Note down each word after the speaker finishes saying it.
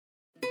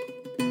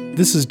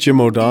This is Jim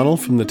O'Donnell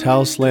from the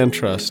Taos Land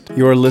Trust.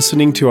 You are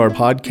listening to our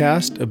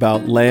podcast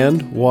about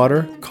land,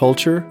 water,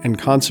 culture, and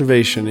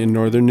conservation in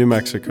northern New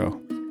Mexico.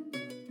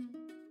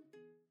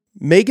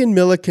 Megan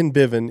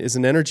Milliken-Bivin is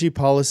an energy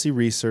policy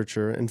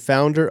researcher and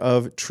founder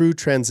of True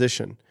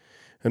Transition,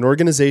 an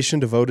organization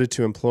devoted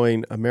to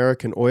employing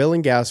American oil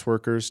and gas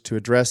workers to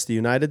address the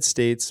United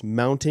States'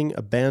 mounting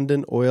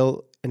abandoned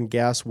oil and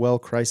gas well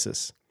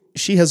crisis.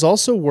 She has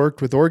also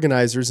worked with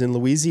organizers in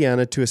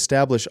Louisiana to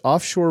establish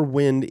offshore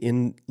wind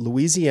in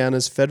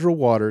Louisiana's federal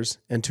waters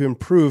and to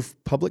improve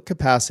public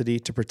capacity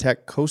to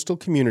protect coastal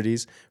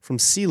communities from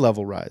sea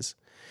level rise.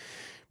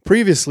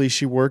 Previously,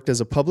 she worked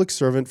as a public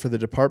servant for the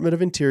Department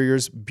of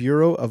Interior's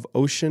Bureau of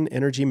Ocean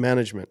Energy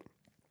Management.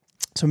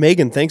 So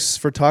Megan, thanks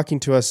for talking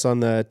to us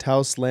on the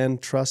Taos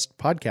Land Trust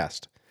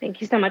podcast. Thank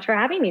you so much for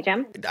having me,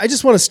 Jim. I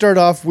just want to start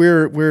off,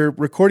 we're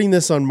recording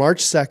this on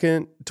March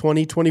 2nd,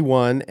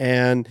 2021,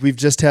 and we've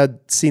just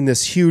seen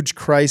this huge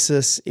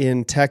crisis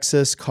in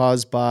Texas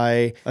caused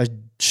by a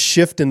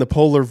shift in the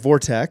polar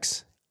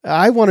vortex.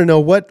 I want to know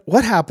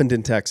what happened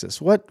in Texas.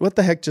 What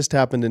the heck just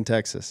happened in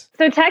Texas?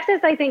 So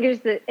Texas, I think,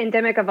 is the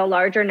endemic of a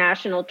larger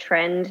national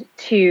trend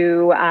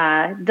to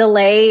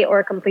delay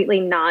or completely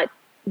not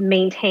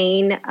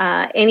maintain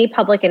any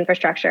public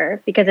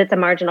infrastructure because it's a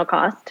marginal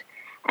cost.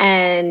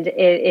 And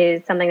it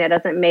is something that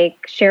doesn't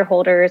make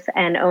shareholders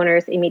and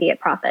owners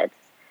immediate profits.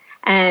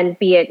 And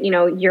be it,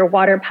 your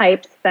water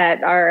pipes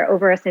that are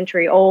over a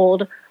century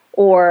old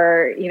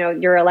or,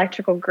 your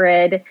electrical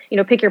grid,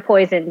 pick your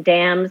poison,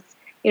 dams,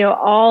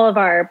 all of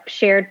our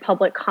shared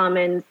public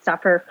commons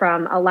suffer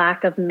from a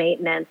lack of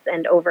maintenance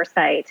and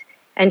oversight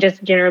and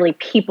just generally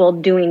people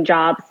doing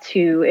jobs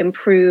to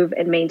improve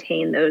and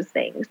maintain those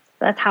things.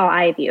 That's how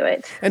I view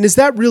it. And is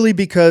that really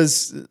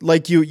because,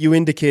 like you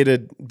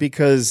indicated,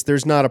 because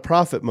there's not a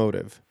profit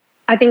motive?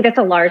 I think that's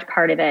a large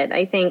part of it.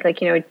 I think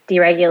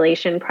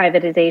deregulation,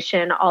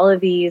 privatization, all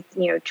of these,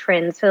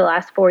 trends for the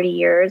last 40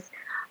 years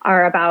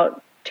are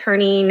about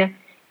turning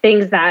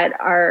things that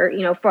are,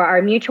 for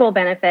our mutual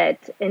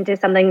benefit into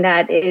something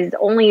that is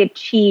only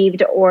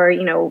achieved or,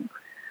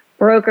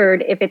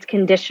 brokered if it's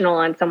conditional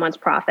on someone's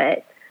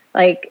profit.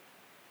 Like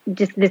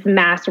just this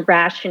mass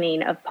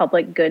rationing of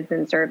public goods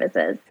and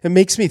services. It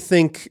makes me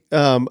think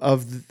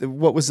of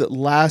what was it,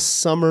 last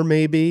summer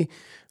maybe,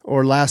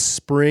 or last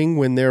spring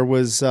when there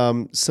was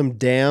some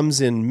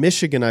dams in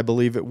Michigan, I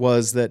believe it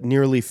was, that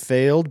nearly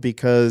failed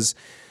because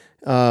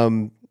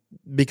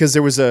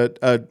there was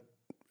a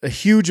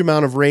huge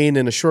amount of rain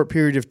in a short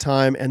period of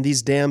time, and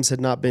these dams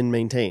had not been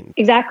maintained.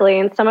 Exactly,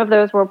 and some of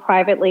those were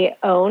privately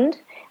owned,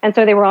 and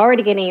so they were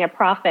already getting a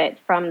profit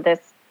from this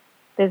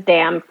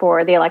dam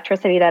for the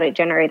electricity that it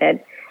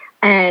generated.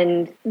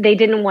 And they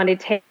didn't want to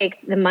take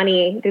the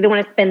money, they didn't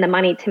want to spend the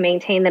money to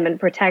maintain them and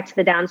protect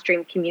the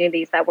downstream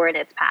communities that were in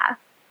its path.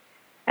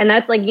 And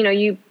that's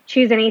you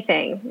choose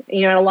anything,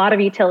 a lot of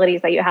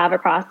utilities that you have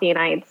across the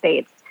United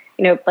States,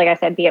 like I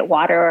said, be it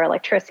water or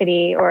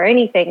electricity or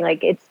anything,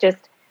 it's just,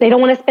 they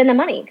don't want to spend the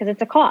money because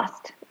it's a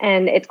cost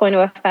and it's going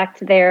to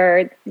affect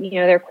their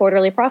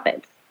quarterly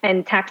profits.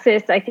 And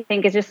Texas, I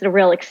think, is just a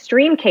real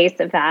extreme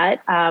case of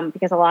that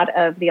because a lot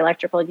of the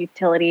electrical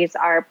utilities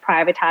are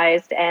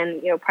privatized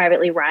and,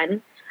 privately run.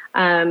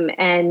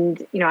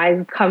 And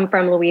I come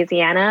from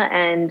Louisiana,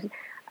 and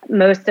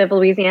most of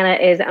Louisiana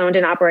is owned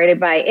and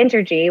operated by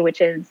Entergy, which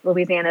is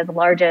Louisiana's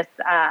largest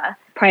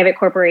private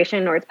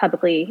corporation, or it's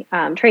publicly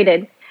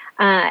traded.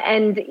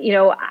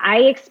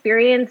 I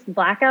experienced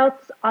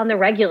blackouts on the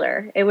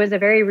regular. It was a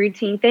very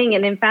routine thing.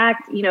 And in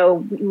fact, we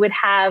would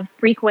have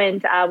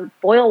frequent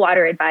boil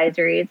water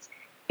advisories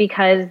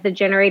because the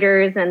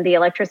generators and the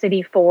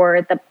electricity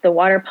for the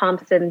water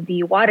pumps and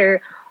the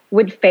water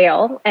would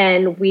fail.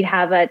 And we'd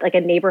have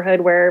a neighborhood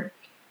where,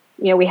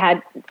 we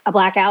had a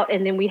blackout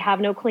and then we'd have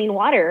no clean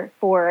water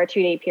for a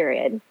 2-day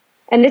period.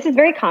 And this is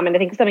very common. I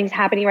think something's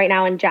happening right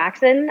now in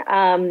Jackson,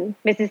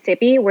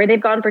 Mississippi, where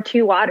they've gone for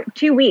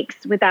 2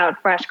 weeks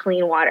without fresh,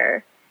 clean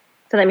water.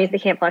 So that means they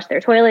can't flush their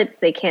toilets,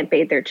 they can't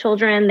bathe their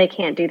children, they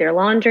can't do their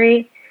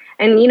laundry.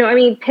 And,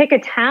 pick a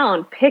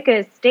town, pick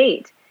a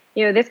state,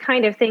 this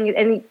kind of thing.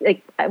 And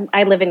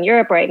I live in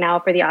Europe right now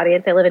for the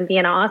audience. I live in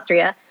Vienna,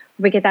 Austria.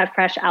 We get that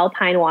fresh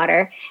alpine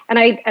water. And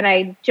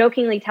I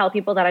jokingly tell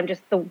people that I'm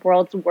just the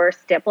world's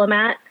worst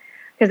diplomat,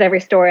 because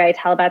every story I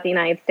tell about the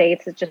United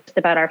States is just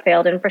about our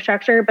failed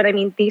infrastructure. But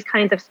these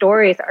kinds of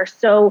stories are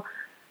so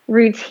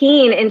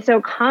routine and so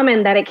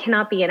common that it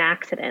cannot be an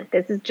accident.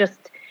 This is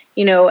just,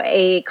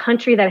 a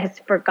country that has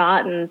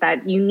forgotten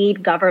that you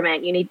need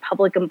government, you need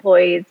public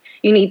employees,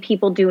 you need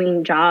people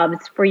doing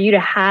jobs for you to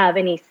have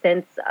any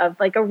sense of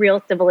a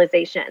real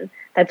civilization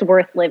that's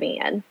worth living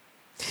in.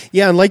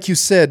 Yeah, and like you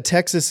said,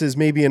 Texas is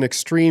maybe an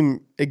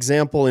extreme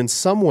example in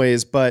some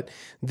ways, but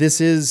this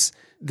is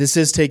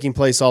taking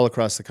place all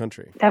across the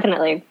country.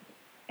 Definitely.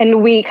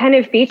 And we kind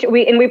of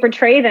we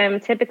portray them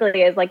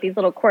typically as these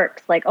little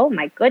quirks, oh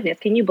my goodness,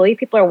 can you believe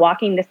people are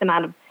walking this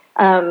amount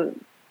of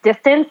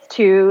distance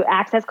to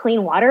access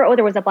clean water? Oh,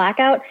 there was a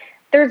blackout.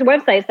 there's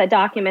websites that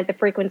document the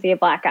frequency of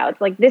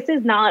blackouts. Like, this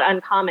is not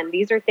uncommon.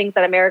 These are things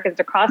that Americans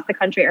across the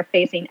country are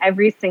facing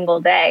every single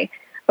day.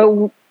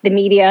 But the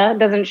media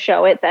doesn't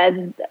show it as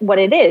what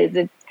it is.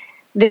 It's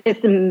this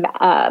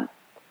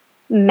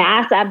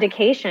mass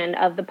abdication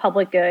of the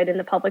public good and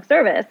the public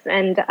service.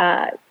 And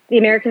the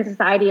American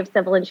Society of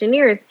Civil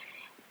Engineers,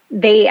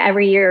 they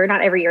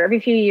every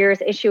few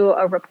years issue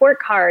a report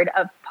card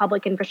of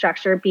public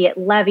infrastructure, be it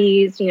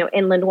levees,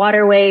 inland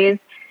waterways,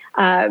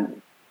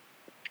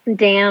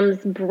 dams,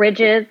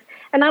 bridges,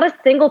 and not a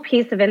single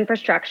piece of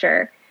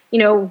infrastructure,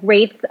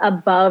 rates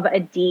above a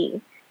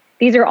D.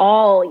 These are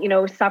all,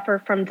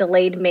 suffer from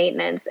delayed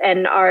maintenance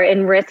and are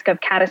in risk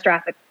of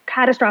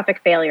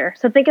catastrophic failure.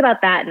 So think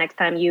about that next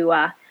time you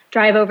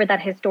drive over that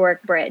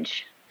historic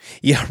bridge.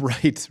 Yeah,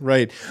 right.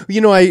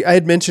 I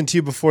had mentioned to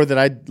you before that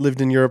I lived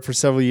in Europe for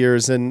several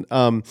years, and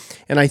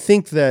I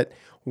think that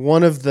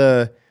one of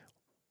the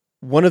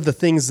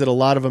things that a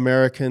lot of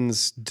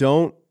Americans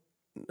don't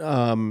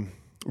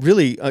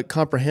really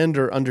comprehend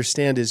or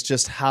understand is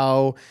just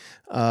how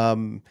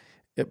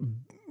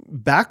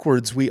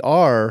backwards we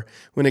are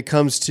when it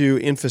comes to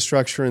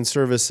infrastructure and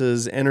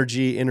services,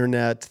 energy,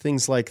 internet,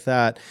 things like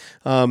that.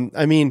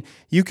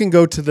 You can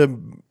go to the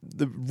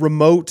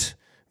remote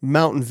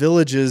mountain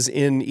villages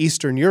in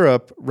Eastern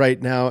Europe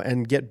right now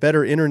and get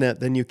better internet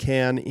than you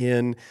can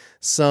in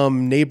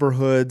some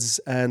neighborhoods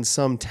and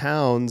some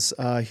towns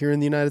here in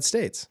the United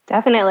States.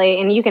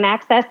 Definitely. And you can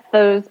access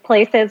those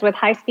places with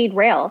high-speed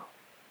rail,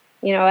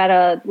 at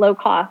a low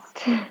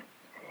cost. And,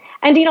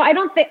 I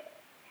don't think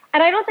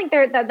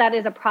that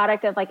is a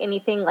product of like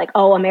anything like,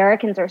 oh,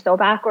 Americans are so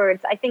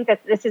backwards. I think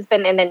that this has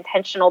been an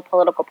intentional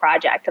political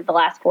project of the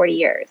last 40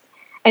 years.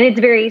 And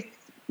it's very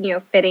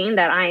fitting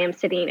that I am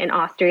sitting in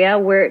Austria,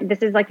 where this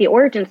is like the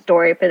origin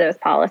story for those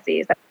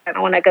policies. I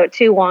don't want to go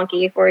too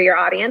wonky for your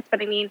audience, but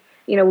we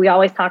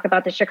always talk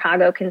about the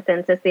Chicago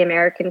consensus, the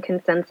American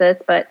consensus,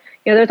 but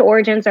those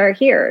origins are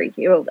here.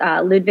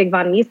 Ludwig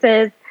von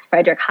Mises,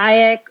 Friedrich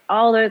Hayek,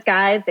 all those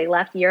guys, they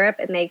left Europe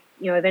and they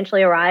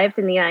eventually arrived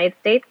in the United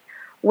States,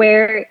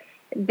 where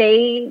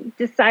they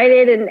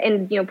decided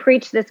and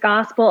preached this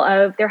gospel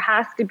of there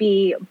has to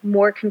be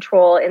more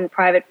control in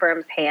private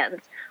firms'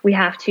 hands. We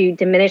have to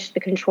diminish the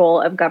control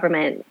of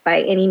government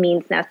by any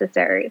means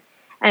necessary.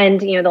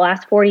 And, the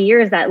last 40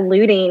 years, that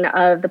looting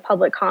of the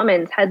public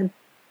commons has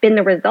been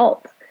the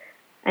result.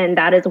 And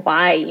that is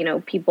why,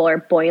 people are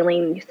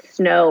boiling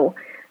snow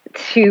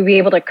to be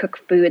able to cook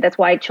food. That's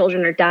why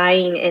children are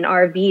dying in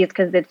RVs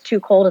because it's too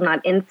cold and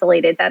not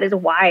insulated. That is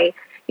why,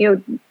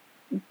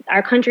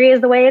 our country is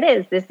the way it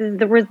is. This is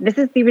the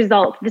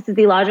result. This is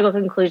the logical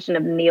conclusion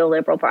of the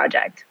neoliberal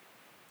project.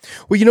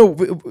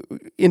 Well,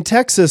 in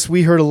Texas,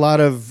 we heard a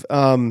lot of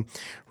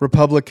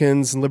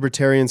Republicans and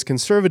libertarians,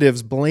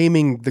 conservatives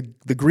blaming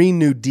the Green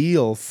New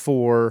Deal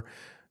for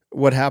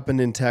what happened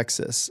in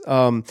Texas.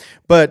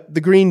 But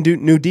the Green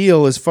New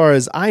Deal, as far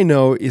as I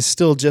know, is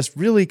still just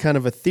really kind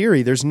of a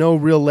theory. There's no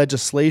real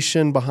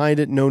legislation behind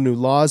it. No new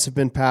laws have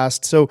been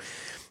passed. So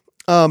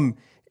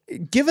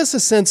give us a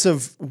sense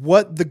of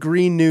what the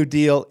Green New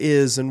Deal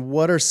is and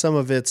what are some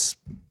of its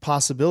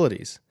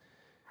possibilities.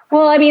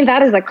 Well,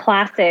 that is a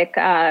classic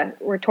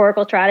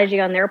rhetorical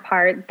strategy on their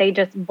part. They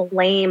just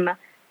blame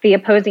the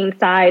opposing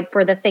side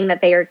for the thing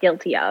that they are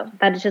guilty of.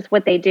 That is just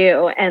what they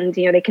do. And,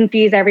 they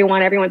confuse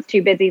everyone. Everyone's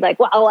too busy like,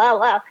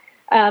 well.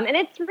 And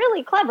it's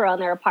really clever on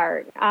their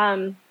part.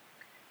 That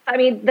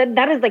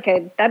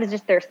is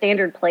just their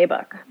standard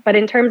playbook. But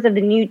in terms of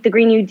the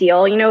Green New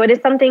Deal, it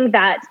is something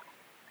that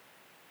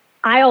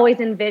I always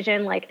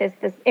envision like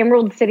this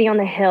emerald city on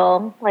the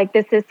hill. Like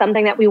this is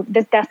something that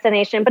this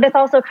destination, but it's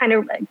also kind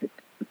of,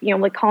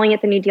 like calling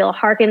it the New Deal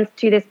harkens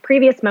to this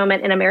previous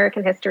moment in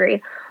American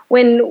history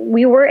when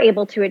we were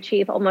able to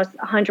achieve almost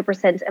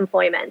 100%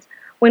 employment,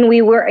 when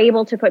we were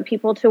able to put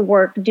people to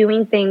work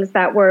doing things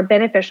that were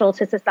beneficial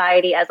to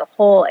society as a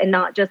whole and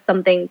not just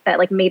something that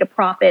like made a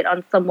profit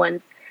on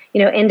someone's,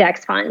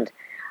 index fund.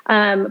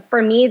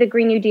 For me, the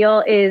Green New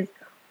Deal is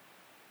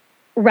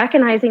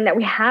recognizing that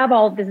we have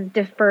all this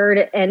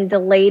deferred and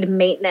delayed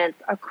maintenance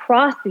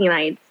across the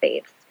United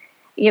States.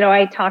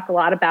 I talk a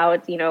lot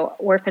about,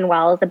 orphan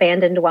wells,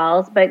 abandoned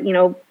wells, but,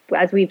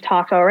 as we've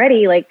talked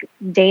already, like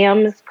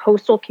dams,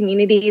 coastal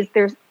communities,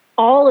 there's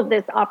all of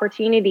this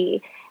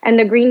opportunity. And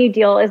the Green New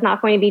Deal is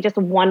not going to be just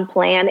one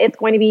plan. It's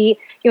going to be,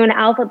 an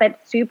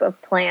alphabet soup of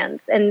plans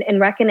and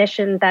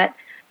recognition that,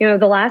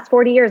 the last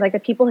 40 years, like the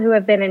people who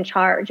have been in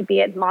charge,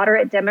 be it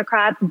moderate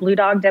Democrats, blue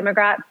dog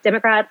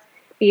Democrats,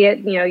 be it,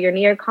 your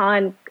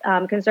neocon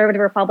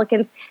conservative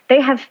Republicans, they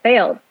have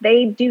failed.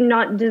 They do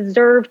not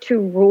deserve to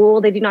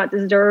rule. They do not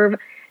deserve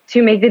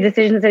to make the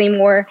decisions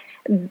anymore.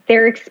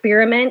 Their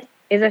experiment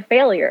is a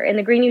failure. And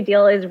the Green New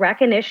Deal is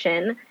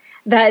recognition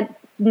that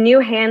new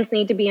hands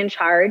need to be in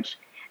charge.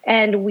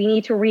 And we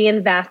need to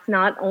reinvest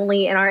not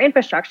only in our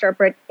infrastructure,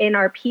 but in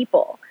our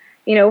people.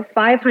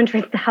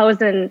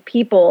 500,000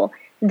 people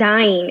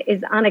dying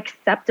is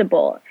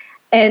unacceptable.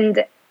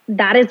 And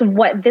that is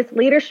what this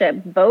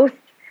leadership, both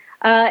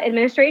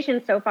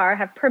administrations so far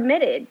have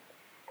permitted.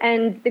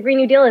 And the Green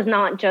New Deal is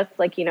not just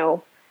like,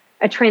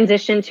 a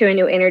transition to a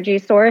new energy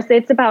source.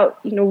 It's about,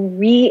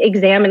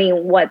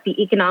 re-examining what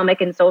the economic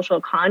and social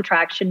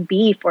contract should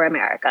be for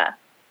America,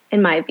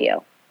 in my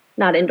view.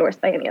 Not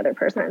endorsed by any other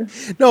person.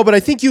 No, but I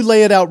think you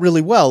lay it out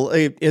really well.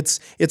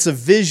 It's a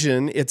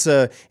vision. It's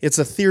a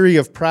theory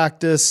of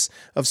practice,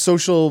 of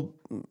social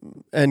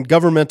and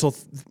governmental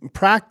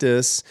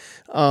practice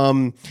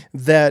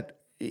that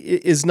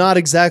is not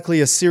exactly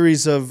a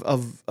series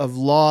of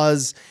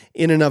laws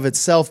in and of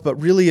itself,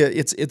 but really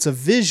it's a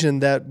vision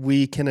that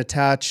we can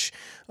attach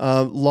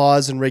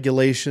laws and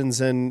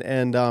regulations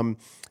and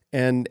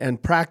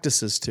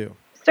practices to.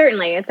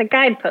 Certainly, it's a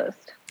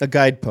guidepost. A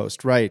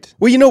guidepost, right?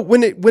 Well,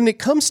 when it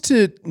comes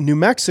to New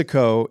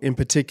Mexico in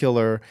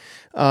particular,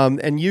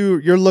 and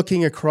you're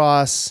looking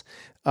across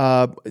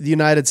the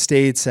United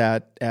States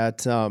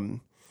at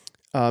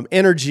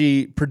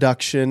energy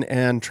production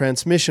and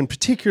transmission,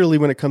 particularly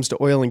when it comes to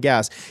oil and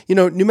gas.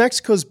 New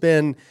Mexico's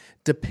been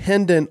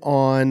dependent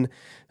on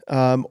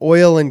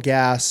oil and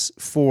gas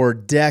for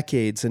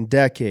decades and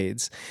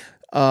decades.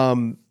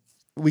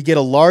 We get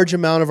a large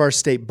amount of our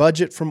state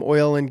budget from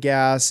oil and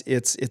gas.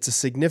 It's a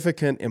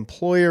significant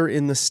employer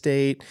in the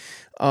state,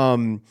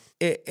 and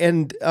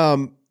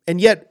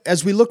yet,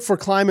 as we look for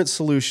climate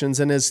solutions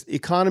and as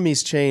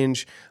economies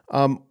change,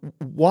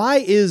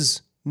 why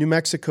is New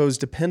Mexico's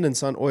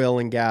dependence on oil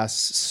and gas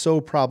so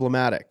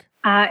problematic?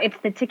 It's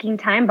the ticking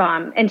time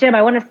bomb. And Jim,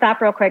 I want to stop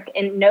real quick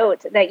and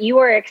note that you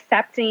are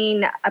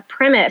accepting a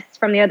premise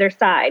from the other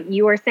side.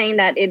 You are saying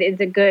that it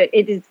is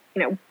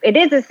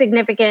a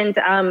significant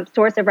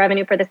source of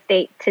revenue for the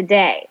state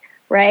today,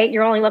 right?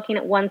 You're only looking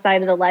at one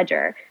side of the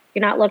ledger.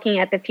 You're not looking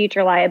at the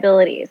future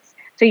liabilities.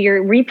 So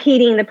you're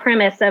repeating the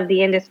premise of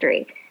the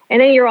industry. And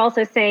then you're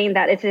also saying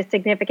that it's a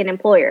significant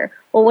employer.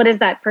 Well, what is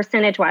that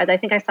percentage-wise? I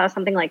think I saw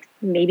something like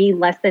maybe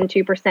less than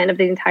 2% of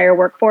the entire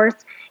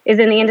workforce is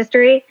in the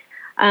industry.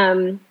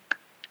 So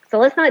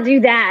let's not do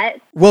that.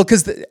 Well,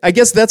 because I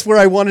guess that's where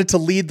I wanted to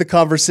lead the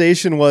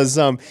conversation was,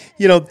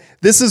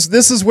 this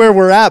is where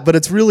we're at, but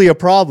it's really a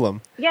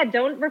problem. Yeah,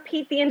 don't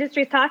repeat the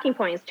industry's talking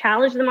points.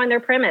 Challenge them on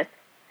their premise.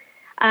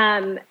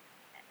 The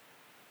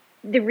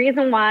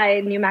reason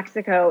why New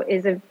Mexico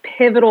is a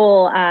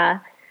pivotal,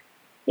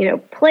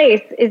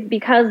 place is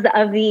because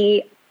of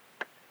the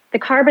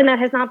carbon that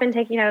has not been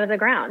taken out of the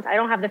ground. I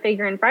don't have the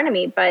figure in front of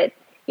me, but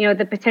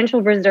the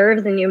potential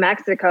reserves in New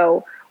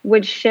Mexico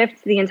would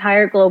shift the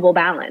entire global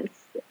balance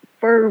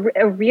in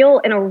a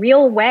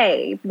real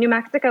way. New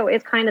Mexico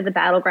is kind of the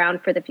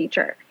battleground for the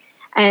future.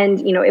 And,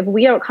 if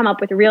we don't come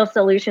up with real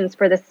solutions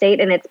for the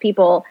state and its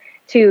people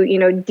to,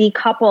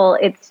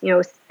 decouple its,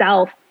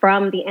 self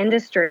from the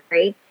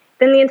industry,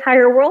 then the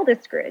entire world is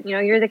screwed.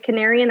 You're the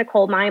canary in the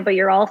coal mine, but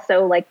you're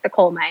also like the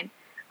coal mine,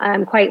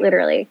 quite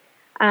literally.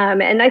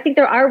 And I think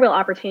there are real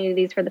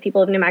opportunities for the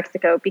people of New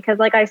Mexico because,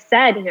 like I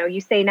said,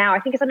 you say now, I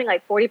think it's something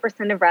like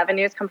 40% of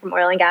revenues come from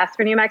oil and gas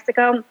for New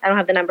Mexico. I don't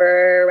have the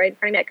number right in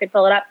front of me. I could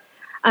pull it up.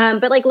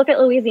 But look at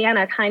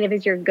Louisiana kind of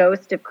as your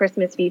ghost of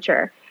Christmas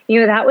future.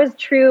 That was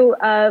true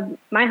of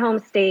my home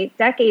state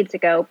decades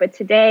ago. But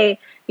today,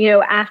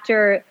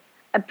 after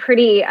a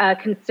pretty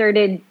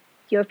concerted,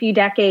 few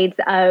decades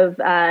of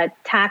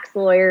tax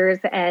lawyers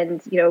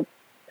and,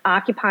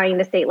 occupying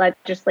the state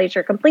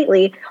legislature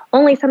completely,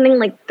 only something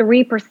like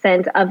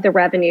 3% of the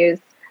revenues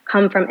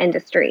come from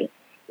industry.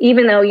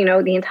 Even though,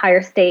 the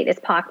entire state is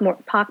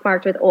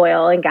pockmarked with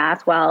oil and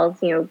gas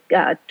wells,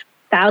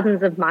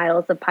 thousands of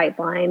miles of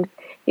pipelines.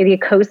 The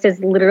coast is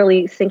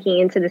literally sinking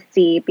into the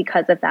sea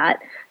because of that.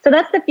 So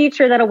that's the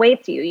future that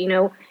awaits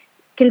you.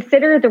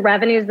 Consider the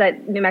revenues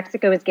that New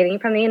Mexico is getting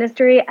from the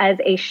industry as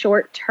a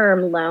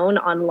short-term loan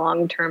on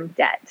long-term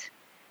debt.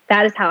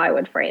 That is how I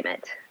would frame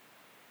it.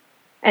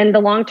 And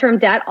the long-term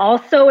debt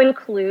also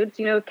includes,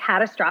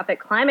 catastrophic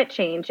climate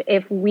change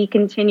if we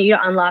continue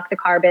to unlock the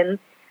carbon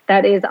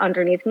that is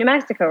underneath New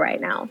Mexico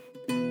right now.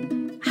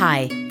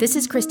 Hi, this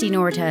is Christine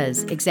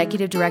Ortez,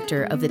 Executive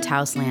Director of the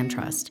Taos Land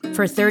Trust.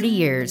 For 30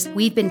 years,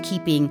 we've been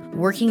keeping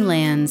working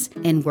lands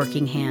in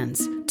working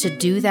hands. To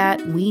do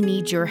that, we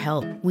need your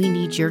help. We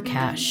need your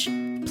cash.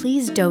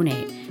 Please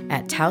donate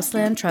at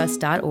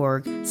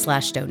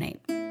taoslandtrust.org/donate.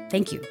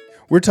 Thank you.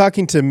 We're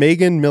talking to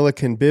Megan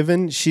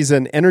Milliken-Bivin. She's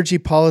an energy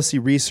policy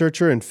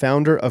researcher and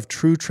founder of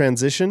True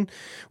Transition,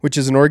 which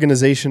is an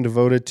organization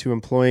devoted to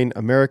employing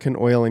American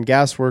oil and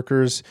gas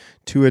workers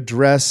to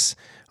address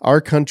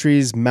our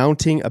country's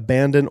mounting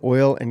abandoned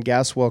oil and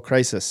gas well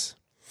crisis.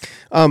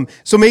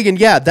 So Megan,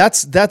 yeah,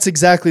 that's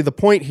exactly the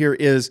point here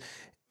is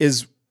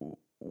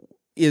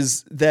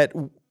that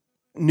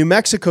New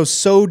Mexico's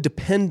so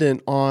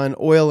dependent on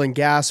oil and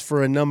gas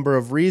for a number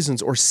of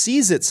reasons, or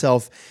sees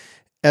itself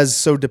as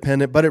so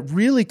dependent, but it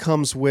really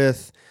comes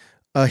with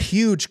a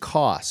huge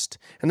cost.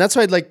 And that's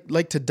why I'd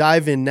like to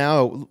dive in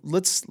now.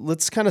 Let's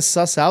kind of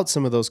suss out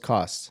some of those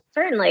costs.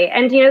 Certainly.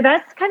 And,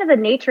 that's kind of the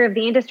nature of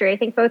the industry. I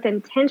think both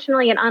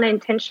intentionally and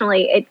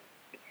unintentionally,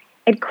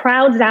 it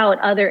crowds out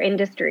other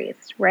industries,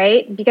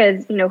 right?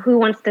 Because, who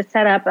wants to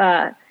set up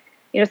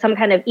some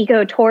kind of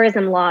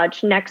ecotourism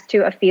lodge next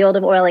to a field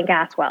of oil and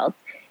gas wells?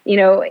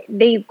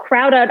 They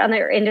crowd out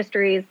other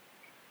industries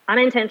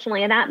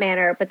unintentionally in that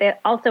manner, but they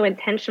also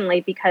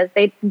intentionally because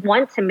they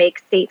want to make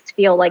states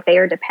feel like they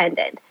are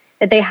dependent,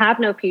 that they have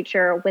no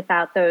future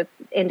without those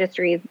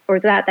industries or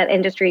that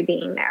industry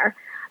being there.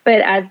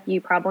 But as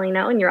you probably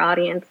know and your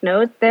audience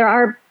knows, there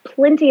are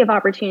plenty of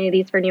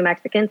opportunities for New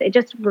Mexicans. It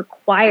just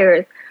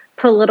requires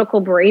political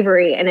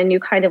bravery and a new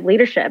kind of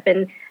leadership.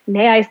 And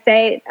may I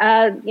say,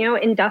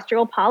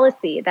 industrial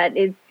policy that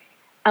is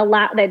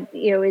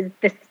is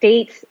the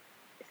state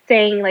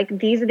saying, like,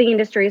 these are the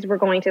industries we're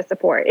going to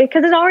support.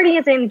 Because it already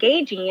is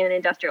engaging in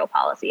industrial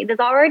policy. It is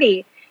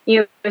already,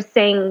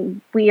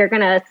 saying we are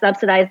going to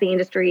subsidize the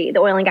industry, the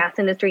oil and gas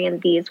industry in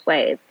these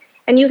ways.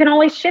 And you can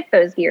always shift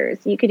those gears.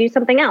 You could do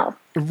something else.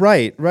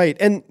 Right.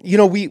 And,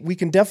 we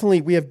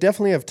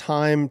definitely have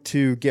time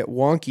to get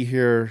wonky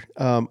here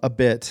a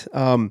bit.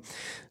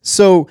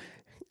 So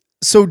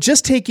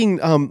just taking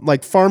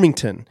like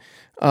Farmington,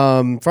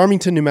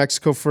 New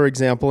Mexico, for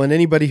example, and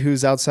anybody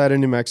who's outside of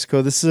New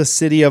Mexico, this is a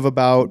city of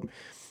about,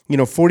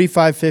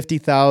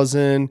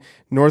 50,000,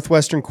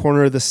 northwestern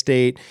corner of the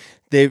state.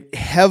 They're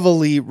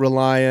heavily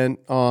reliant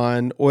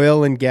on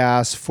oil and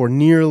gas for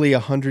nearly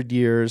 100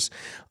 years.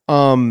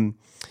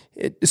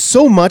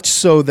 So much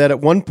so that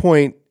at one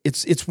point,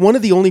 it's one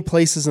of the only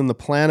places on the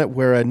planet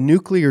where a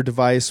nuclear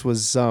device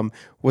was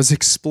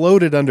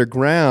exploded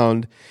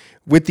underground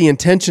with the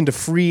intention to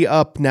free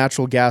up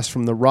natural gas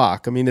from the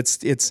rock. I mean,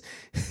 it's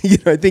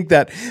I think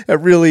that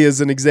really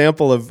is an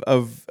example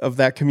of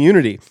that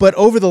community. But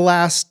over the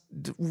last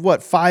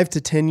 5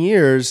 to 10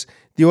 years,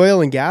 the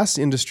oil and gas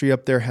industry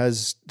up there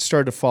has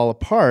started to fall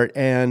apart,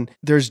 and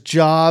there's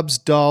jobs,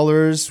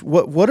 dollars.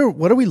 What are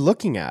we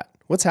looking at?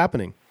 What's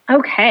happening?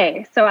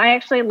 Okay, so I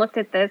actually looked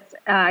at this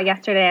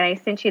yesterday, and I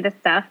sent you the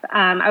stuff.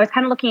 I was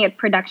kind of looking at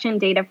production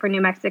data for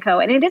New Mexico,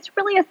 and it is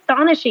really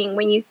astonishing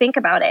when you think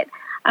about it.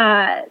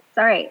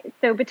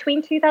 So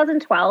between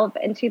 2012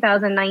 and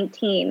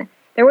 2019,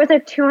 there was a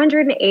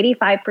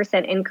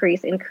 285%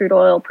 increase in crude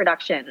oil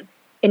production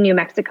in New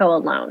Mexico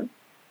alone.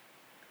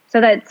 So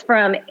that's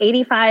from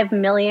 85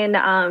 million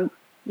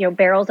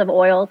barrels of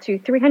oil to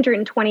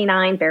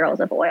 329 barrels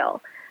of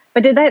oil.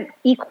 But did that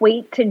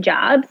equate to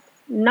jobs?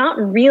 Not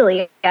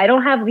really. I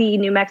don't have the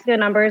New Mexico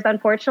numbers,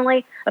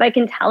 unfortunately, but I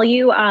can tell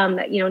you,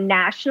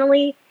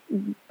 nationally,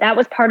 that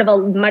was part of a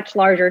much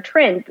larger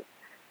trend.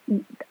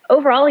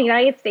 Overall, the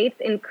United States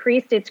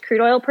increased its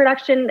crude oil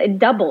production. It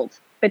doubled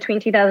between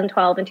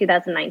 2012 and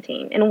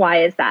 2019. And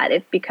why is that?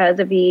 It's because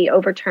of the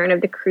overturn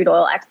of the crude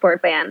oil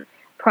export ban.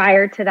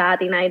 Prior to that,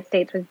 the United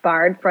States was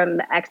barred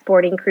from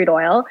exporting crude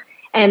oil.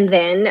 And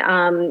then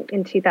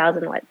in 13,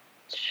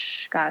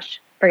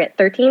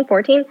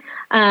 14,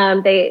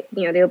 the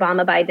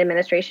Obama-Biden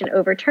administration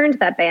overturned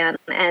that ban,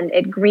 and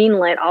it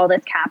greenlit all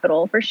this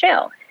capital for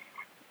shale.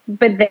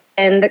 But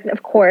then,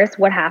 of course,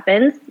 what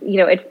happens?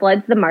 It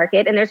floods the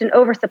market, and there's an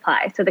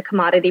oversupply, so the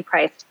commodity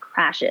price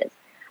crashes.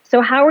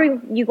 So how are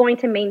you going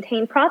to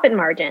maintain profit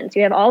margins?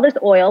 You have all this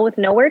oil with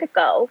nowhere to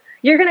go.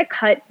 You're going to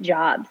cut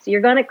jobs. You're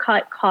going to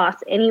cut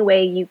costs any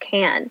way you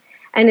can.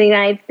 And in the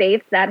United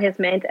States, that has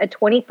meant a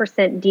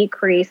 20%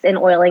 decrease in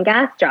oil and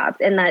gas jobs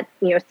in that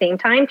same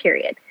time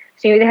period.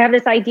 So they have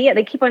this idea,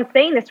 they keep on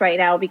saying this right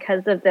now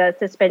because of the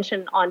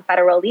suspension on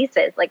federal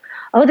leases. Like,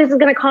 oh, this is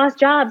going to cost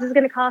jobs. This is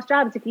going to cost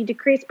jobs. If you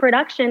decrease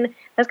production,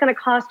 that's going to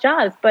cost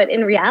jobs. But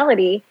in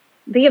reality,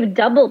 they have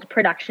doubled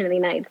production in the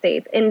United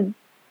States. And,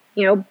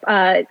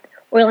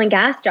 oil and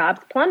gas jobs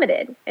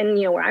plummeted. And,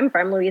 where I'm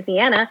from,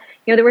 Louisiana,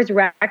 there was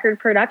record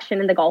production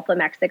in the Gulf of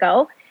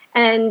Mexico.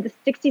 And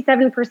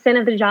 67%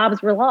 of the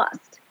jobs were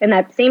lost in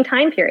that same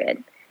time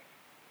period.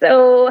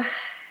 So,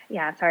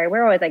 yeah, sorry,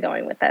 where was I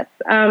going with this?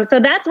 So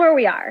that's where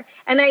we are.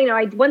 And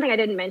one thing I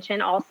didn't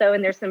mention also,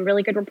 and there's some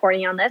really good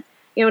reporting on this,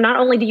 not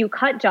only do you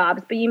cut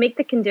jobs, but you make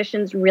the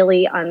conditions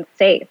really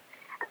unsafe.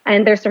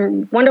 And there's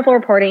some wonderful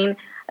reporting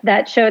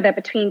that showed that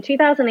between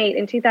 2008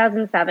 and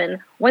 2007,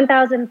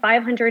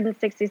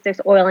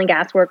 1,566 oil and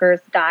gas workers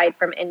died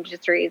from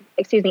injuries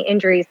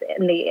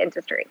in the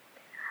industry.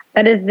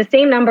 That is the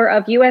same number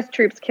of U.S.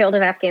 troops killed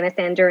in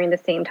Afghanistan during the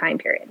same time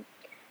period.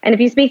 And if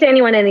you speak to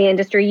anyone in the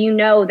industry,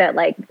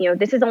 that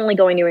this is only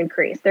going to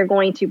increase. They're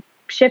going to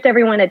shift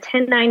everyone to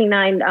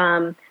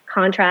 1099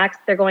 contracts.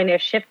 They're going to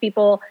shift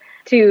people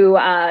to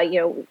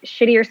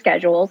shittier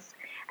schedules,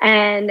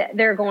 and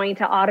they're going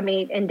to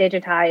automate and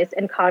digitize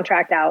and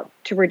contract out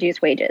to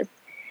reduce wages.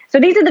 So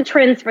these are the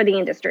trends for the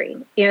industry.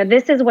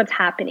 This is what's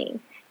happening.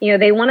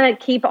 They want to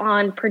keep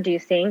on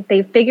producing.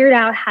 They've figured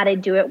out how to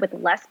do it with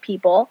less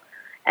people.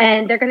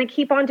 And they're going to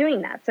keep on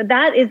doing that. So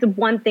that is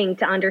one thing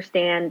to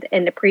understand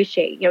and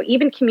appreciate.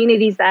 Even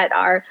communities that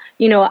are,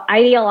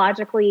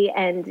 ideologically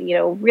and,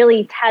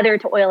 really tethered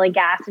to oil and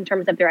gas in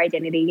terms of their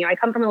identity. I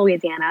come from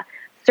Louisiana,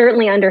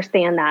 certainly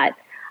understand that,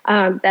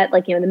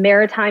 the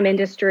maritime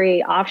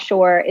industry,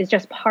 offshore is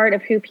just part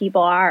of who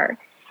people are.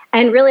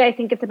 And really, I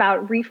think it's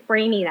about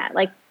reframing that.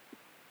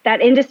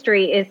 That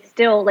industry is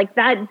still,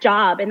 that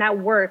job and that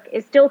work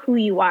is still who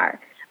you are.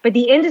 But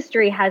the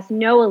industry has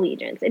no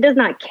allegiance. It does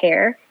not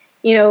care.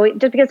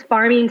 Just because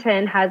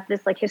Farmington has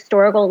this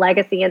historical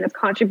legacy and this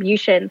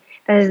contribution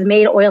that has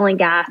made oil and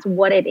gas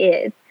what it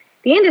is,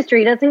 The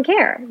industry doesn't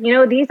care.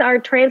 These are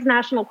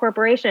transnational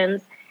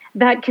corporations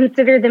that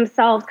consider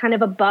themselves kind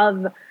of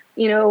above,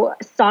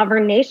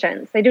 sovereign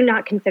nations. They do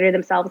not consider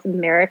themselves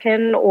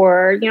American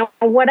or,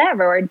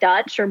 whatever, or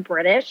Dutch or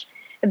British.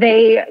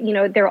 They,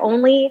 their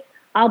only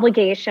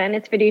obligation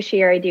is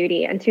fiduciary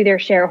duty and to their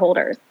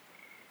shareholders.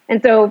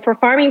 And so for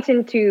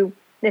Farmington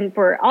and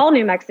for all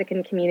New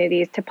Mexican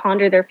communities to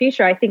ponder their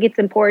future, I think it's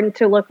important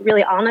to look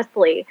really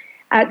honestly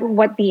at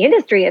what the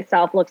industry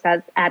itself looks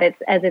as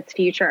its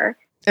future.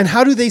 And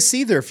how do they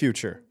see their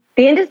future?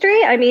 The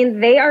industry,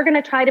 they are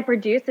going to try to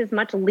produce as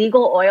much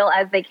legal oil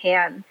as they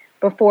can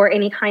before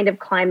any kind of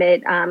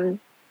climate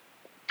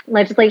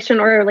legislation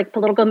or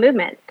political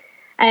movement.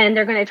 And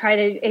they're going to try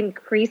to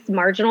increase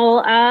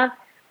marginal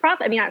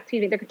profit.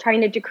 They're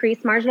trying to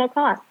decrease marginal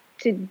costs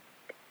to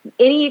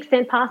any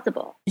extent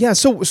possible. Yeah.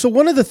 So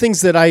one of the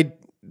things that I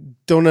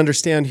don't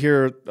understand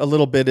here a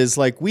little bit is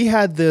we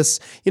had this,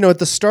 at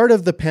the start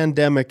of the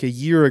pandemic a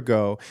year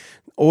ago,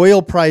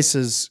 oil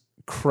prices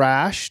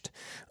crashed.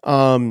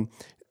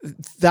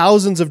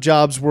 Thousands of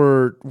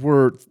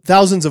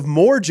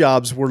more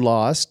jobs were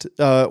lost,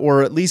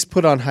 or at least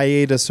put on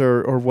hiatus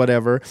or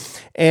whatever.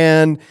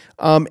 And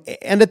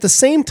at the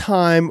same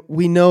time,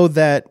 we know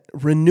that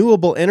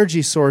renewable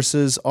energy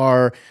sources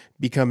are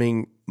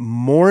becoming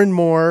more and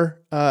more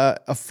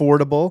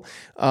affordable.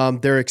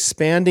 They're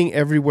expanding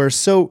everywhere.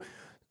 So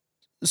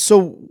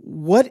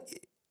what?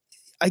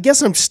 I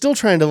guess I'm still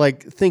trying to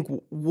think,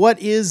 what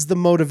is the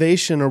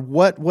motivation or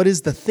what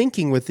is the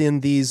thinking within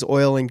these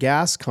oil and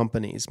gas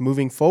companies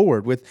moving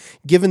forward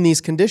given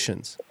these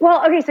conditions?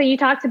 Well, okay, so you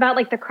talked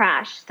about the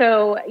crash.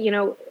 So,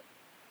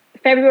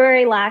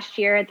 February last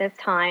year at this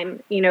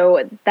time,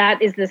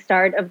 that is the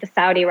start of the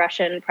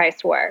Saudi-Russian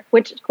price war,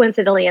 which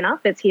coincidentally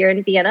enough is here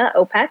in Vienna,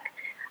 OPEC.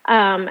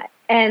 And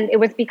it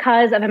was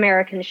because of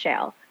American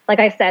shale. Like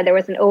I said, there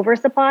was an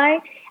oversupply.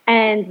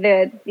 And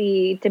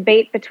the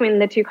debate between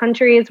the two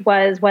countries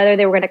was whether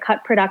they were going to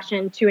cut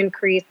production to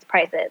increase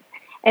prices.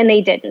 And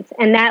they didn't.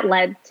 And that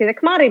led to the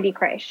commodity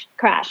crash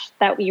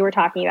that you were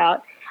talking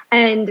about.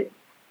 And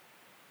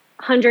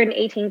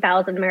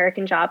 118,000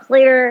 American jobs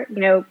later,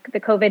 the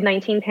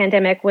COVID-19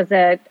 pandemic was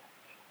a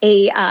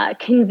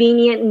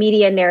convenient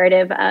media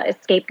narrative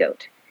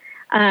scapegoat.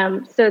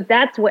 So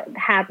that's what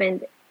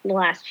happened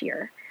last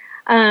year.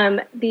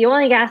 The oil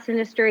and gas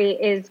industry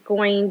is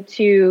going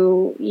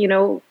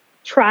to,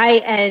 try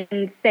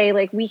and say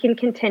we can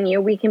continue,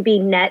 we can be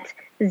net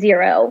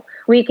zero,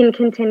 we can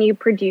continue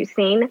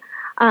producing,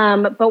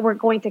 but we're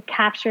going to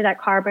capture that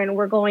carbon.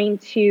 We're going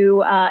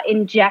to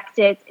inject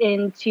it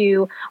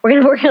into.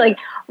 We're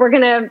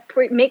gonna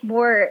make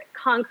more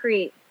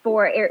concrete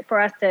for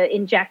us to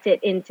inject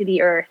it into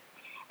the earth.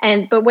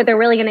 But what they're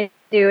really going to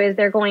do is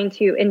they're going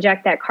to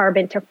inject that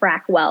carbon to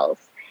frack wells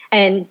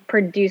and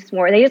produce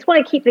more. They just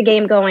want to keep the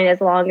game going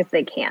as long as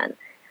they can.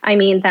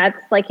 That's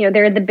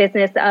they're in the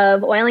business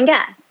of oil and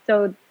gas.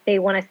 So they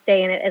want to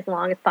stay in it as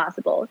long as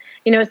possible.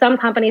 Some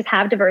companies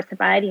have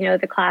diversified,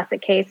 the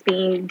classic case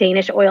being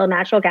Danish Oil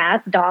Natural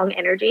Gas, Dong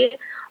Energy,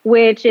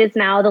 which is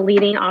now the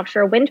leading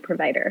offshore wind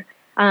provider.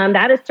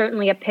 That is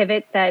certainly a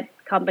pivot that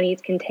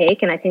companies can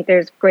take. And I think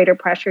there's greater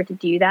pressure to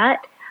do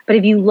that. But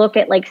if you look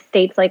at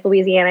states like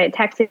Louisiana and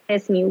Texas,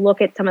 and you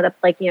look at some of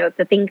the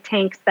the think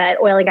tanks that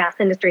oil and gas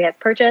industry has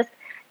purchased,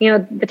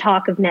 the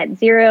talk of net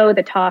zero,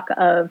 the talk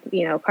of,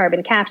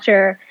 carbon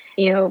capture,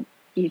 you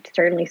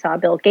certainly saw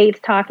Bill Gates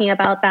talking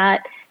about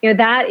that.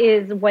 That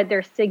is what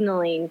they're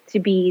signaling to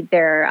be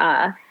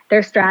their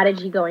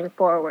strategy going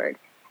forward.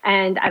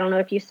 And I don't know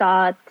if you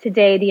saw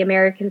today, the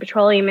American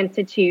Petroleum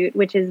Institute,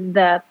 which is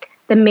the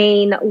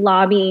main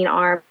lobbying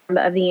arm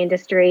of the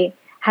industry,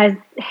 has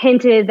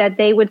hinted that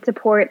they would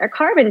support a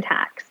carbon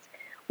tax,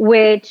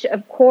 which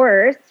of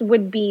course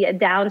would be a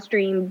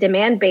downstream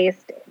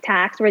demand-based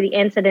tax where the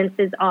incidence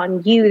is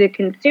on you, the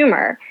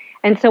consumer.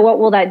 And so what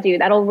will that do?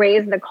 That'll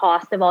raise the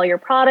cost of all your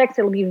products.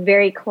 It'll be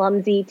very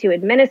clumsy to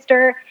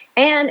administer,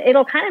 and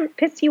it'll kind of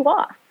piss you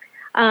off.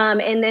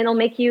 And then it'll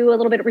make you a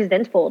little bit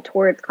resentful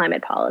towards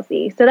climate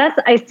policy. So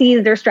I see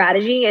their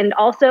strategy. And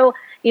also,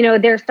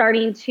 they're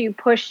starting to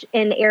push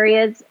in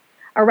areas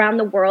around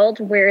the world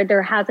where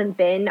there hasn't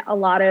been a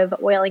lot of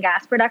oil and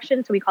gas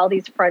production. So we call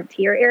these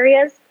frontier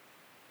areas.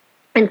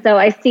 And so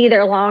I see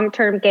their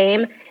long-term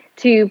game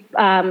to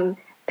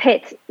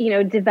pit,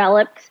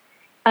 developed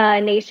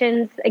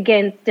nations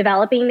against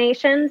developing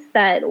nations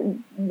that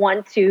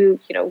want to,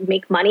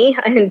 make money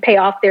and pay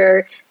off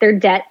their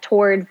debt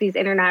towards these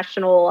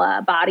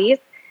international bodies.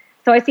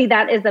 So I see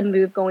that as a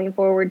move going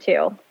forward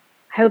too.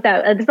 I hope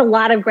that there's a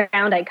lot of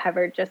ground I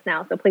covered just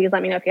now. So please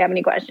let me know if you have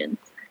any questions.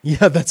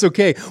 Yeah, that's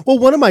okay. Well,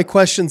 one of my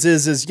questions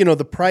is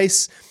the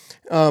price.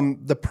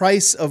 The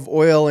price of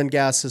oil and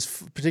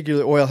gas,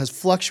 particularly oil, has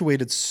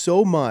fluctuated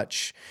so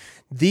much.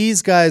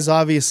 These guys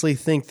obviously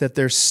think that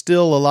there's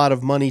still a lot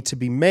of money to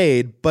be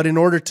made, but in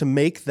order to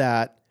make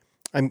that,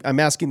 I'm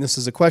asking this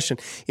as a question.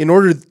 In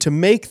order to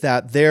make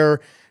that, they're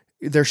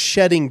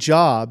shedding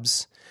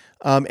jobs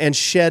and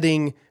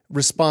shedding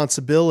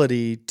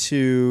responsibility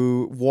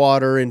to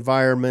water,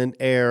 environment,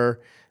 air,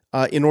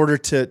 in order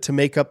to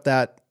make up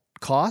that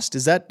cost.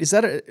 Is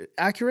that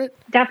accurate?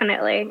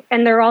 Definitely.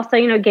 And they're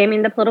also,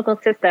 gaming the political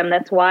system.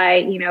 That's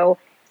why,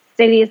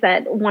 cities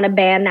that want to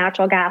ban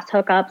natural gas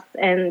hookups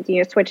and,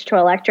 switch to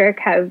electric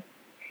have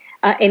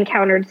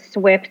encountered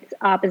swift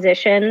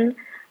opposition.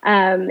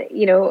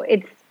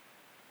 It's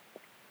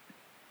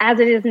as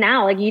it is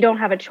now, like, you don't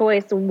have a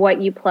choice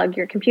what you plug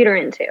your computer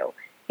into.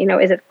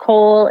 Is it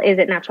coal? Is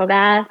it natural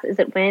gas? Is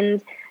it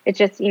wind? It's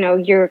just,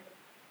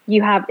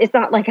 it's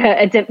not like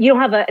you don't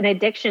have an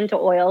addiction to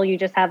oil. You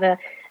just have a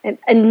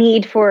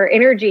need for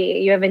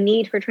energy. You have a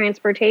need for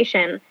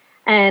transportation.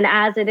 And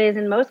as it is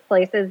in most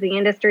places, the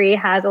industry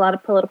has a lot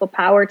of political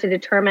power to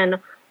determine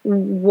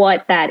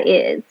what that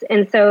is.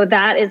 And so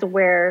that is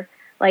where,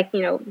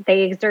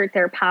 they exert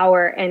their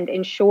power and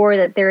ensure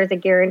that there is a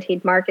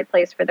guaranteed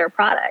marketplace for their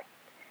product.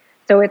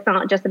 So it's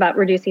not just about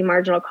reducing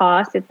marginal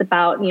costs. It's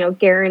about,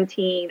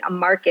 guaranteeing a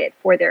market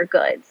for their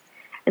goods.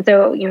 And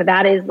so,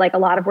 that is like a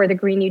lot of where the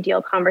Green New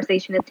Deal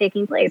conversation is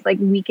taking place. Like,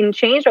 we can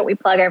change what we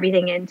plug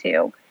everything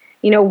into.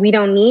 We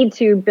don't need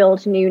to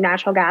build new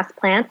natural gas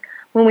plants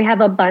when we have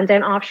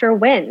abundant offshore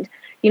wind.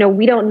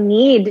 We don't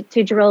need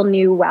to drill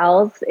new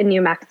wells in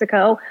New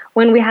Mexico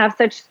when we have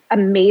such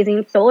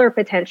amazing solar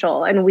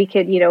potential and we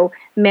could,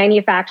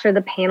 manufacture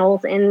the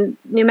panels in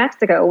New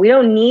Mexico. We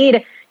don't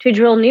need to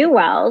drill new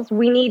wells.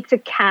 We need to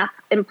cap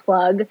and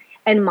plug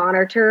and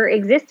monitor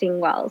existing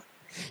wells.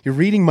 You're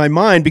reading my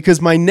mind,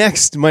 because my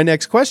next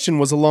question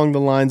was along the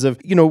lines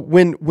of,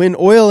 when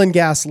oil and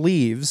gas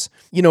leaves,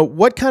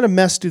 what kind of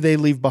mess do they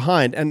leave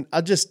behind? And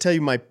I'll just tell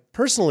you my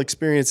personal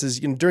experiences.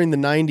 During the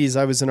 90s,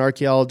 I was an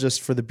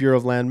archaeologist for the Bureau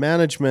of Land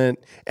Management.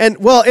 And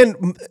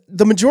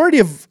the majority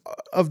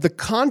of the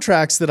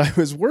contracts that I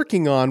was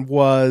working on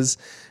was,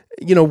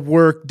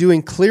 work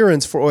doing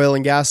clearance for oil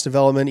and gas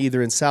development,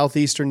 either in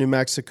southeastern New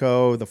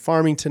Mexico, the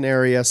Farmington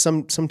area,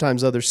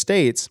 sometimes other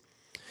states.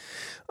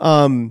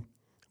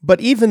 But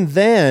even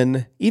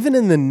then, even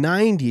in the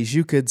 90s,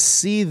 you could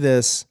see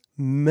this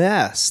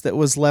mess that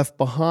was left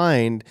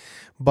behind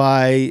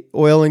by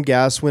oil and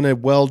gas when a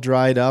well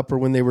dried up or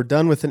when they were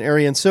done with an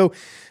area. And so,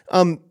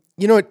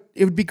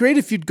 it would be great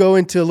if you'd go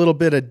into a little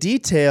bit of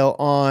detail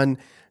on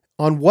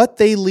what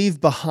they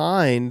leave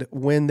behind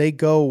when they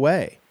go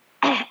away.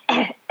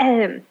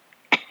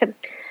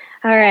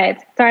 All right.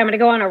 Sorry, I'm going to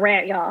go on a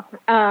rant, y'all.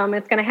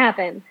 It's going to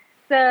happen.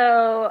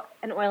 So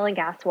an oil and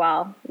gas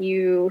well,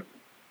 you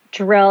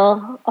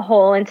drill a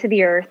hole into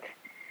the earth.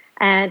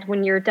 And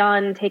when you're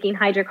done taking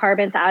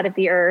hydrocarbons out of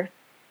the earth,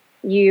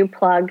 you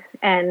plug,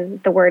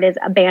 and the word is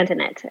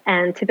abandon it.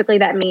 And typically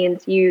that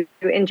means you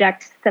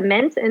inject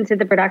cement into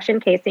the production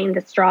casing,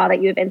 the straw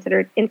that you've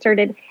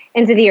inserted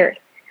into the earth.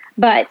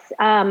 But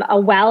a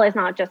well is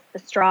not just the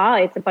straw.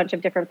 It's a bunch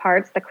of different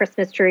parts, the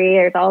Christmas tree.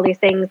 There's all these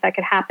things that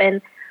could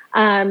happen.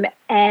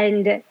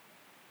 And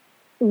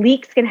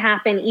leaks can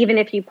happen even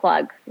if you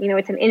plug.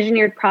 It's an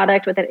engineered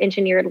product with an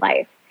engineered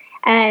life.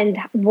 And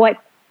what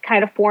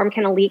kind of form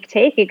can a leak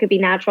take? It could be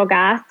natural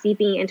gas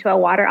seeping into a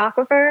water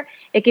aquifer.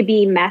 It could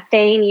be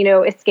methane,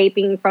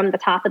 escaping from the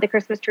top of the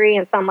Christmas tree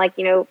and some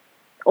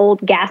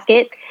old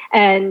gasket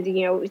and,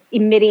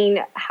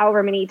 emitting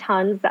however many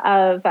tons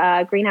of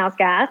greenhouse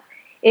gas.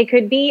 It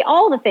could be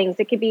all the things.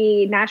 It could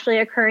be naturally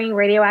occurring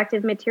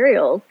radioactive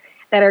materials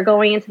that are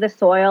going into the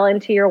soil,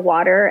 into your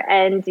water,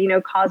 and,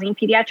 causing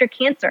pediatric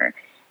cancer.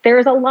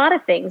 There's a lot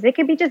of things. It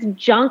could be just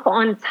junk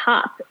on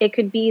top. It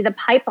could be the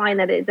pipeline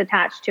that is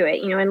attached to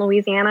it. In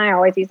Louisiana, I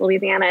always use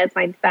Louisiana as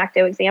my de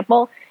facto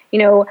example.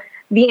 The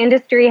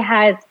industry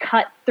has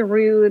cut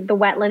through the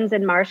wetlands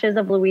and marshes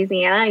of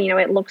Louisiana.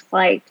 It looks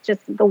like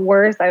just the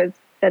worst. I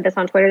said this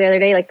on Twitter the other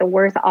day, like the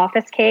worst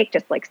office cake,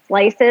 just like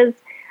slices.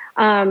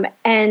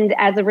 And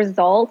as a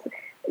result,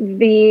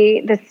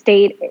 the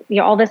state,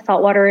 all this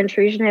saltwater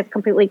intrusion has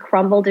completely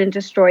crumbled and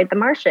destroyed the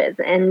marshes.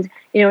 And,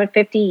 in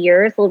 50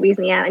 years,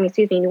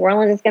 New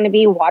Orleans is going to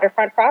be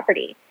waterfront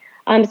property.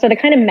 So the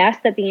kind of mess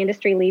that the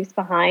industry leaves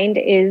behind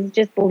is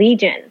just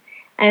legion.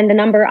 And the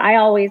number I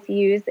always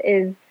use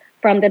is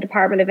from the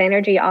Department of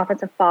Energy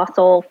Office of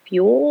Fossil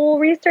Fuel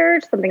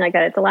Research, something like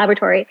that. It's a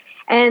laboratory.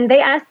 And they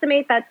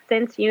estimate that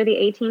since, the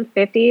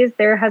 1850s,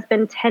 there has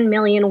been 10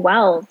 million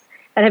wells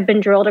that have been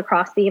drilled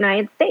across the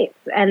United States.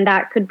 And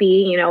that could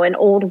be, an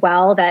old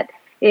well that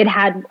it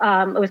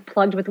was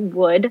plugged with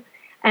wood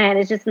and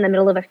it's just in the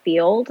middle of a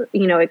field.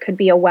 It could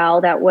be a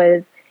well that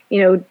was,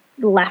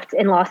 left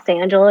in Los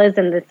Angeles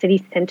in the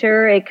city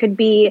center. It could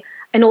be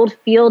an old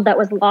field that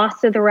was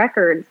lost to the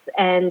records.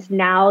 And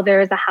now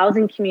there's a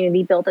housing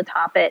community built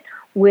atop it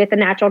with a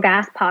natural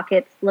gas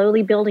pocket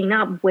slowly building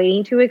up,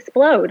 waiting to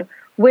explode,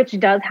 which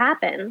does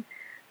happen.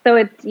 So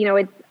it's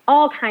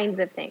all kinds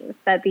of things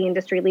that the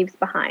industry leaves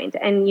behind.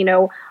 And,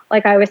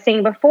 like I was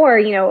saying before,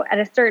 at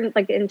a certain,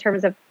 in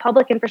terms of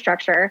public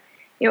infrastructure,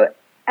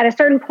 at a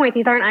certain point,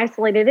 these aren't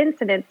isolated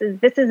incidents.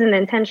 This is an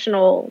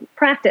intentional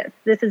practice.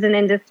 This is an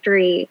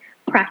industry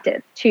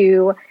practice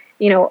to,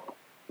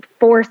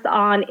 force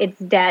on its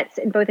debts,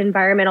 both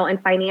environmental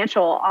and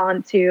financial,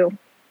 onto,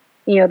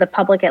 the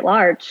public at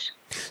large.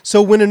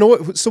 So when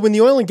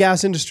the oil and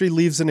gas industry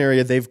leaves an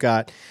area, they've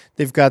got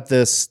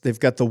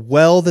the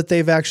well that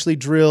they've actually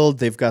drilled,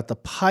 they've got the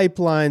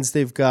pipelines,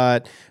 they've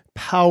got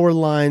power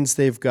lines,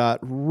 they've got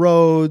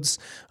roads,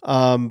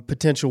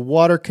 potential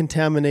water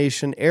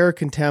contamination, air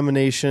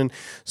contamination.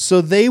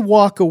 So they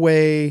walk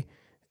away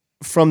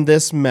from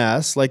this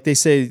mess, like they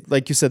say,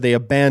 like you said, they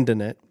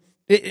abandon it.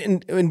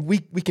 And we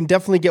can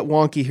definitely get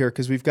wonky here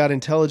because we've got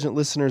intelligent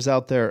listeners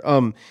out there.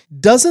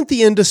 Doesn't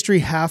the industry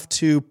have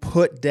to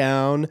put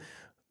down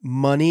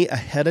money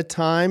ahead of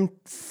time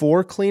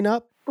for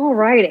cleanup? All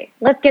righty,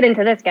 let's get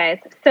into this, guys.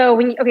 So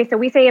so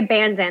we say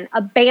abandon.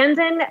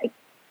 Abandon,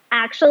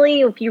 actually,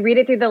 if you read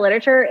it through the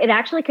literature, it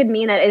actually could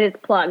mean that it is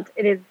plugged.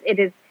 It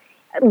is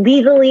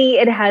legally,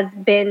 it has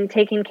been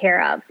taken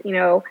care of,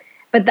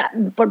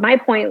 But my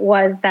point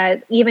was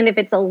that even if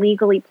it's a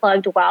legally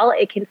plugged well,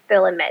 it can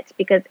still emit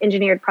because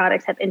engineered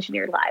products have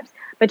engineered lives.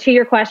 But to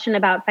your question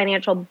about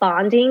financial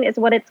bonding is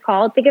what it's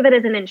called. Think of it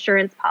as an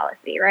insurance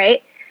policy,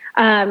 right?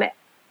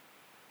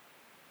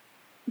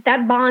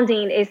 That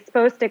bonding is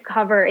supposed to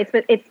cover.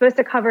 It's supposed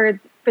to cover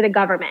for the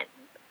government.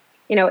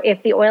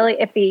 If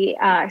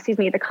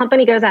the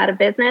company goes out of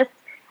business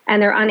and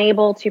they're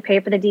unable to pay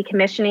for the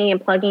decommissioning and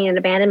plugging and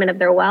abandonment of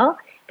their well,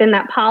 then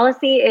that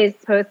policy is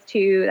supposed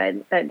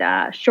to,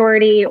 that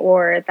surety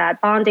or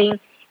that bonding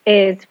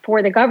is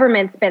for the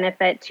government's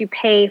benefit to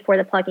pay for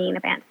the plugging and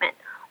abandonment.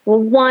 Well,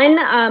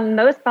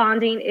 most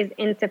bonding is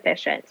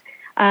insufficient.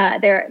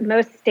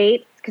 Most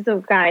states,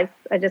 because guys,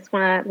 I just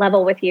want to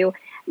level with you,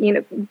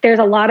 there's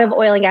a lot of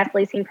oil and gas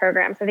leasing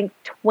programs. I think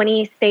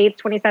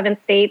 27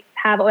 states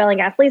have oil and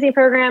gas leasing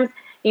programs.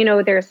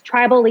 There's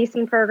tribal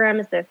leasing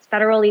programs, there's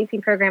federal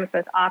leasing programs,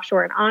 both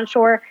offshore and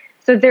onshore.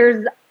 So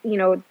there's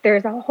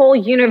a whole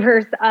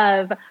universe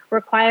of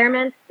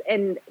requirements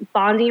and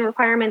bonding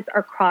requirements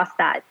across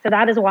that. So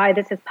that is why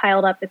this has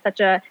piled up as such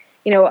a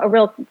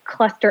real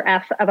cluster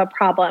F of a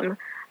problem.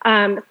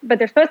 But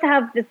they're supposed to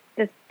have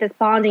this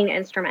bonding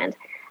instrument.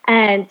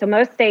 And so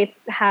most states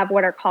have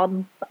what are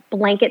called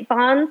blanket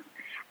bonds.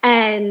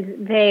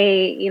 And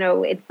they,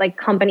 it's like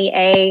company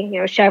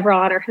A,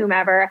 Chevron or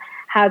whomever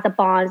has a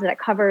bond that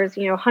covers,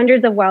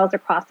 hundreds of wells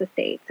across the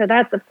state. So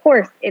that's, of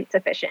course,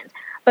 insufficient.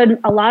 But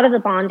a lot of the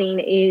bonding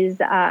is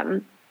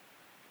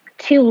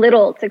too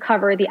little to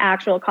cover the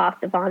actual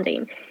cost of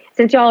bonding.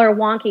 Since y'all are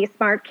wonky,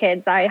 smart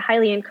kids, I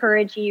highly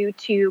encourage you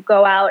to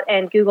go out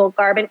and Google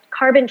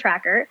Carbon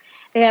Tracker.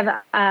 They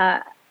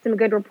have some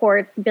good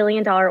reports, $1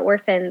 billion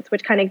orphans,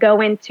 which kind of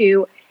go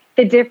into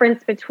the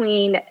difference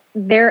between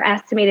their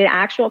estimated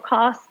actual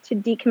cost to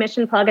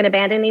decommission, plug, and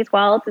abandon these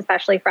wells,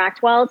 especially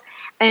fracked wells,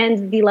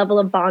 and the level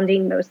of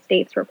bonding most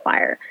states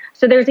require.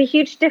 So there's a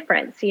huge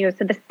difference. So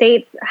the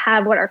states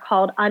have what are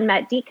called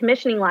unmet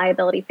decommissioning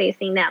liability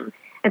facing them.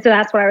 And so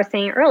that's what I was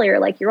saying earlier,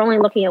 like you're only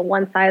looking at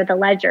one side of the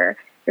ledger.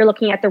 You're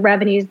looking at the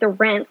revenues, the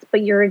rents,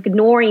 but you're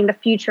ignoring the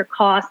future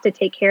costs to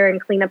take care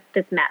and clean up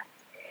this mess.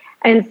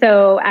 And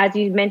so, as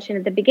you mentioned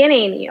at the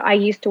beginning, I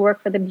used to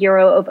work for the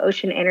Bureau of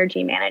Ocean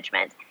Energy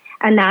Management.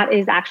 And that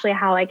is actually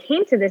how I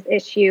came to this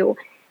issue.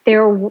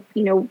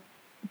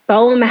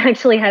 BOEM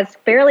actually has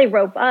fairly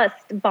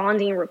robust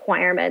bonding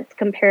requirements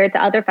compared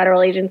to other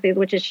federal agencies,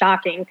 which is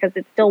shocking because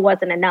it still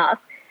wasn't enough.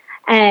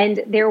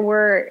 And there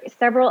were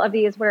several of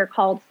these were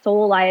called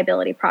sole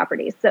liability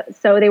properties.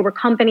 So they were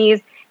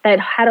companies that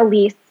had a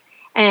lease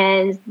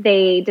and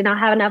they did not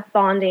have enough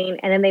bonding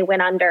and then they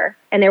went under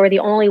and they were the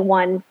only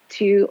one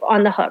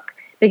on the hook.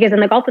 Because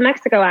in the Gulf of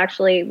Mexico,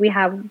 actually, we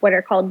have what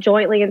are called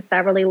jointly and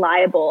severally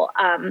liable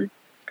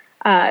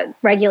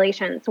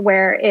regulations,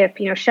 where if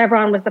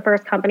Chevron was the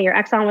first company or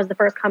Exxon was the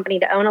first company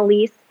to own a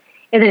lease,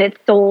 and then it's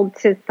sold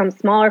to some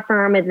smaller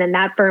firm, and then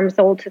that firm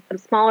sold to some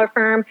smaller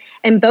firm,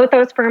 and both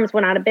those firms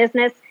went out of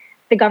business,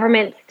 the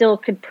government still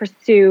could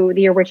pursue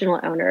the original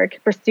owner, it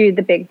could pursue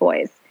the big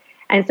boys,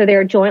 and so they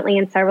were jointly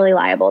and severally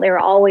liable. They were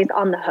always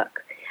on the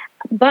hook.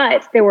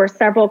 But there were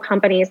several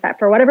companies that,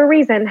 for whatever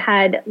reason,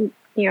 had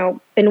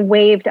been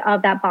waived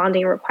of that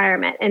bonding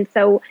requirement. And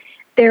so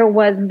there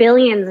was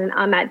billions in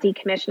unmet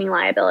decommissioning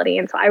liability.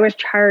 And so I was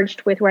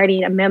charged with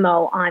writing a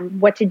memo on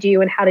what to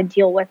do and how to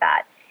deal with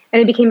that.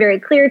 And it became very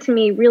clear to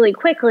me really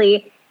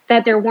quickly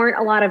that there weren't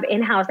a lot of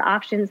in-house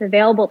options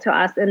available to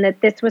us and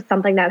that this was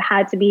something that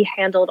had to be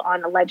handled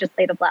on a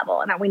legislative level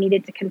and that we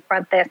needed to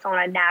confront this on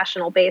a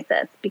national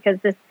basis because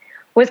this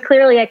was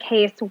clearly a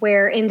case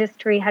where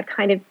industry had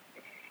kind of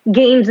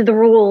gamed the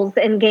rules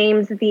and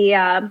gamed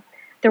the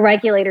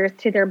regulators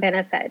to their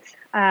benefit.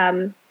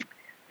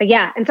 But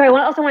yeah, and so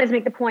I also wanted to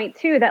make the point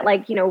too that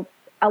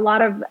a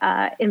lot of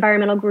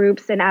environmental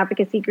groups and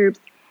advocacy groups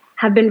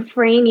have been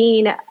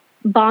framing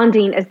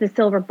bonding as the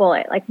silver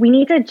bullet. Like we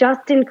need to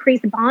just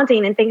increase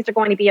bonding and things are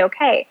going to be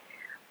okay.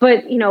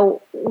 But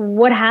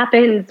what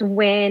happens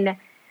when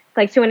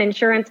to an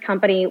insurance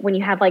company when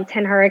you have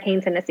 10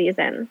 hurricanes in a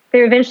season?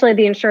 Eventually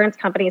the insurance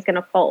company is going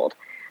to fold.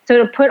 So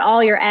to put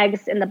all your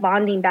eggs in the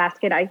bonding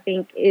basket, I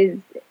think, is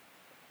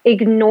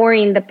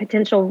ignoring the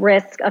potential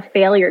risk of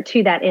failure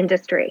to that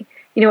industry.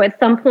 At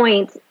some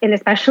point, and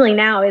especially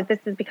now, as this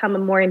has become a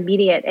more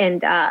immediate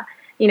and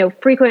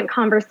frequent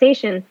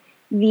conversation,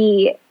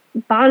 the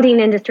bonding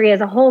industry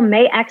as a whole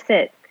may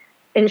exit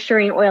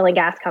insuring oil and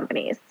gas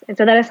companies. And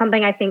so that is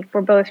something I think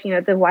for both,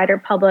 the wider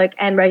public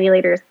and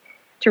regulators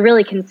to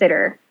really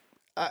consider.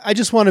 I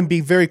just want to be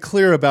very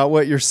clear about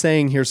what you're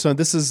saying here. So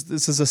this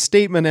is a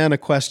statement and a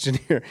question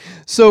here.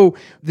 So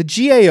the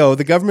GAO,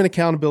 the Government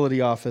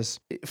Accountability Office,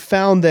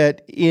 found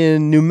that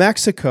in New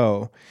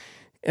Mexico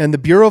and the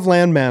Bureau of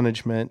Land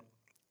Management,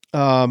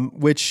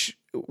 which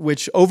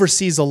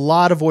oversees a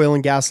lot of oil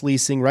and gas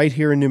leasing right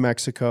here in New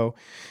Mexico,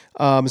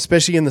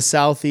 especially in the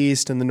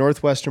southeast and the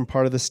northwestern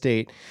part of the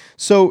state,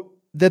 so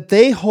that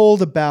they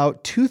hold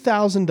about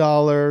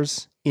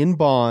 $2,000 in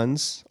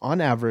bonds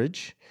on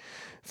average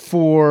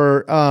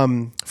for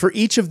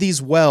each of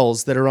these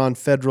wells that are on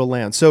federal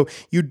land. So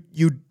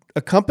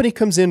a company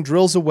comes in,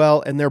 drills a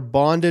well, and they're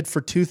bonded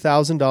for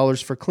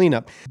 $2,000 for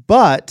cleanup.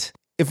 But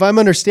if I'm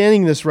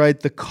understanding this right,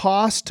 the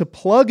cost to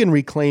plug and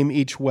reclaim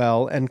each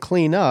well and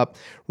clean up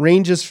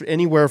ranges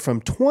anywhere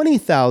from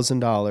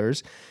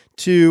 $20,000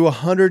 to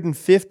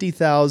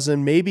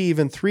 $150,000, maybe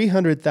even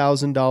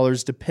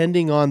 $300,000,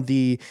 depending on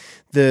the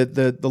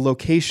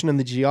location and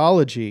the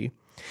geology.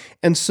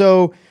 And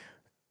so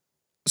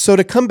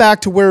to come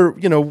back to where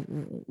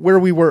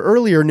we were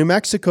earlier, New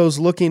Mexico's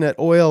looking at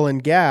oil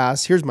and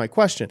gas. Here's my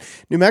question.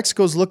 New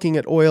Mexico's looking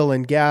at oil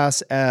and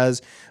gas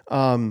as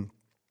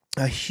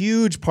a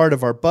huge part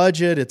of our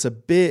budget.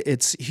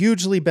 It's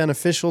hugely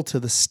beneficial to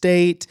the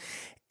state.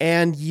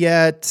 And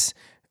yet,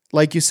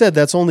 like you said,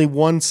 that's only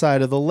one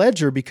side of the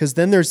ledger, because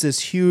then there's this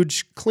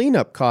huge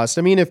cleanup cost.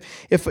 I mean,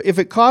 if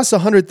it costs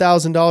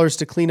 $100,000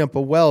 to clean up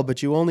a well,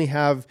 but you only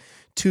have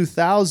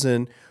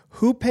 $2,000,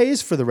 who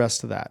pays for the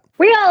rest of that?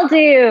 We all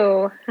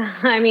do.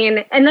 I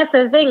mean, and that's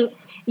the thing.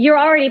 You're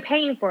already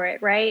paying for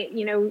it, right?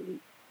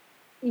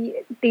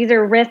 These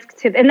are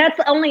risks and that's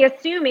only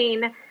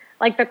assuming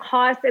like the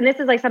cost. And this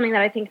is like something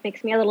that I think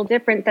makes me a little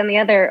different than the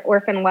other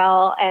orphan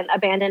well and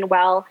abandoned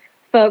well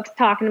folks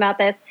talking about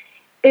this,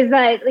 is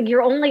that like,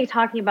 you're only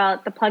talking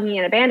about the plugging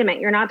and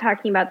abandonment. You're not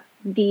talking about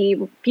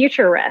the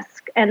future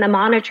risk and the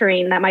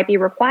monitoring that might be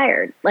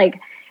required. Like,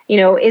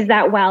 is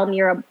that well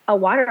near a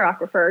water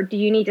aquifer? Do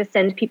you need to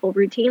send people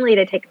routinely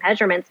to take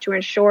measurements to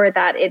ensure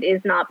that it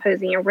is not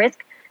posing a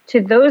risk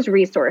to those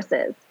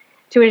resources?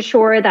 To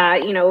ensure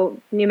that,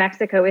 New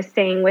Mexico is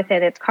staying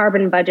within its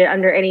carbon budget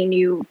under any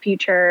new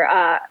future,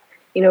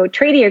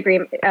 treaty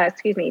agreements.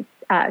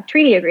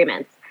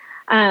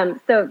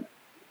 So,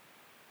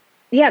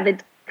 yeah,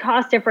 the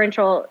cost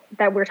differential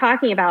that we're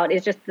talking about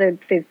is just the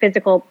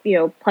physical,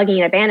 plugging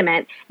and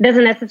abandonment. It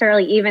doesn't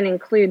necessarily even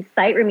include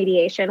site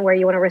remediation, where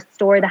you want to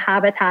restore the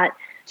habitat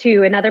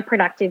to another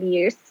productive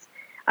use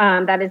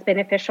that is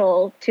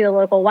beneficial to the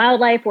local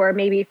wildlife, or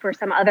maybe for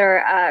some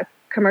other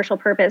commercial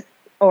purpose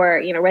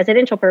or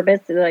residential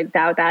purpose. Like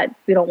that,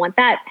 we don't want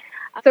that.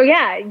 So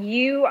yeah,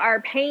 you are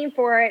paying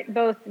for it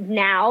both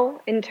now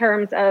in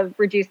terms of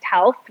reduced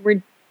health,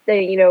 the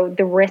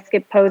risk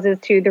it poses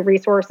to the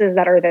resources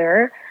that are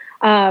there.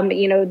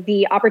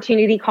 The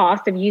opportunity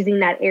cost of using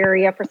that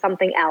area for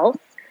something else,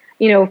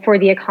 for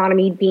the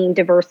economy being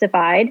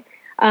diversified.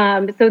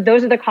 So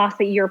those are the costs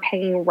that you're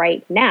paying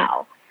right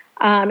now.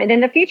 And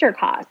then the future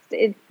costs,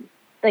 it's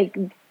like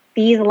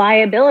these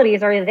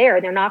liabilities are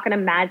there. They're not going to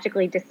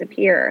magically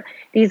disappear.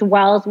 These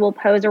wells will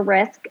pose a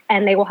risk,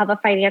 and they will have a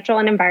financial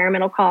and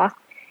environmental cost,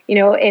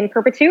 in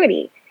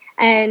perpetuity.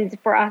 And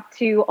for us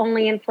to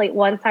only inflate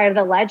one side of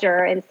the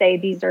ledger and say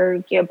these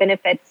are,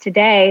 benefits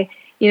today,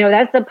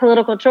 that's a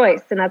political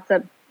choice, and that's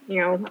a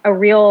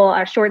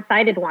real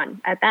short-sighted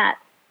one at that.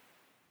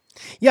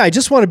 Yeah, I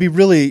just want to be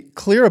really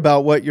clear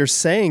about what you're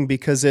saying,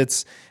 because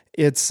it's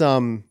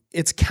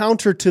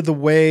counter to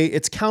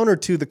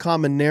the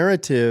common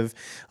narrative,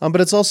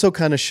 but it's also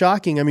kind of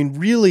shocking. I mean,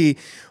 really,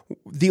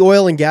 the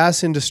oil and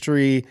gas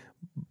industry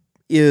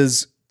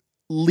is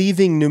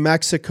leaving New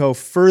Mexico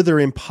further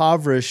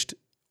impoverished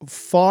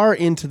far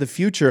into the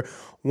future.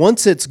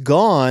 Once it's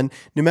gone,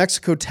 New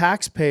Mexico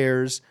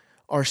taxpayers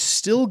are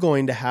still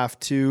going to have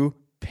to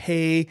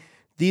pay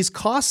these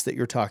costs that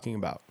you're talking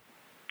about.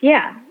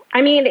 Yeah.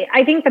 I mean,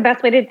 I think the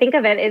best way to think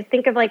of it is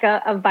think of like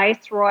a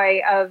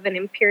viceroy of an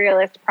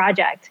imperialist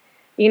project.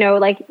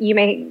 Like you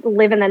may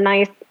live in a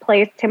nice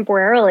place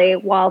temporarily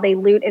while they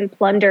loot and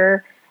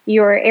plunder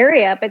your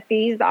area, but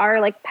these are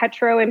like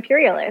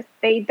petro-imperialists.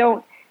 They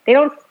don't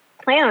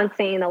plan on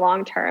staying in the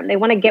long term. They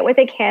want to get what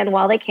they can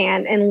while they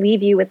can and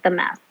leave you with the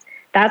mess.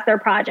 That's their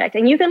project.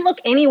 And you can look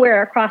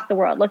anywhere across the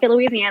world. Look at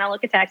Louisiana,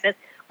 look at Texas,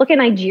 look at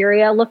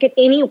Nigeria, look at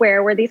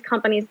anywhere where these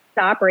companies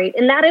operate.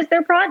 And that is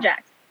their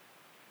project.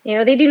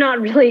 They do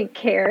not really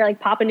care, like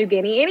Papua New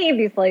Guinea, any of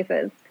these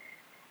places.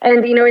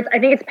 And, I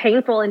think it's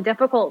painful and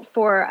difficult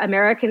for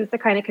Americans to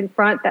kind of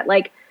confront that,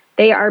 like,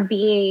 they are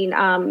being,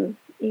 scammed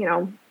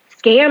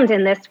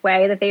in this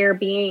way, that they are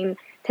being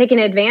taken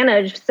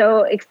advantage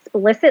so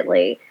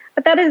explicitly.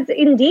 But that is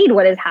indeed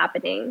what is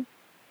happening.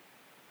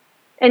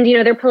 And,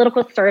 their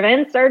political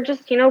servants are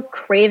just,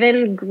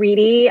 craven,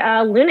 greedy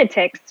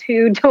lunatics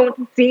who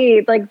don't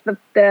see like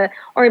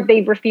or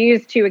they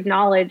refuse to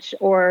acknowledge,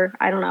 or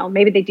I don't know,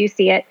 maybe they do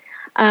see it,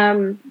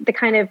 the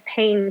kind of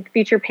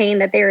future pain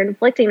that they're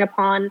inflicting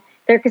upon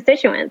their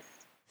constituents.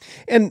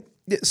 And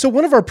so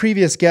one of our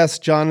previous guests,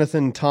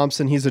 Jonathan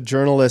Thompson, he's a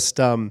journalist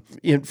from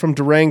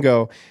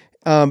Durango,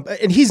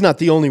 and he's not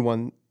the only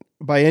one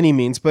by any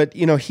means, but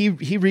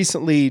he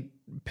recently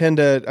penned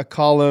a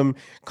column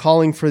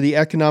calling for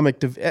economic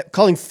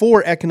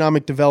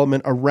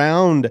development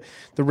around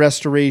the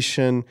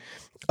restoration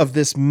of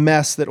this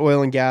mess that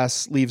oil and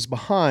gas leaves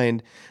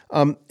behind.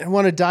 I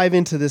want to dive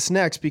into this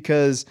next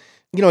because,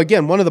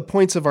 again, one of the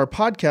points of our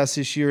podcast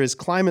this year is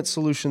climate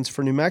solutions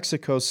for New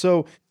Mexico.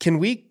 So can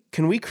we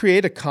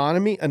create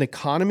an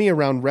economy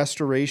around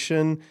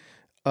restoration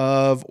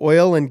of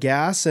oil and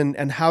gas,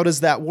 and how does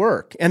that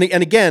work? And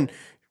again,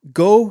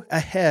 go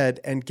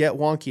ahead and get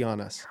wonky on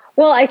us.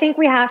 Well, I think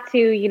we have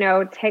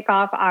to, take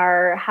off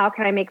our "how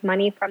can I make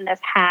money from this"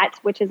 hat,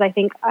 which is, I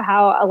think,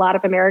 how a lot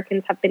of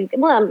Americans have been.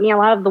 Well, a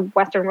lot of the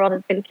Western world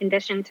has been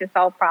conditioned to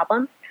solve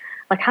problems.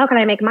 Like, how can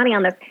I make money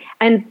on this?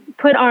 And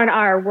put on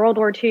our World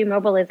War II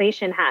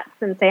mobilization hats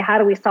and say, how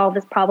do we solve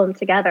this problem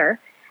together?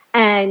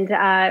 And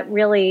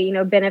really,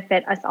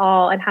 benefit us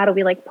all. And how do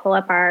we pull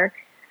up our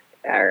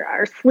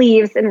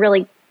sleeves and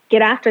really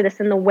get after this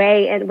in the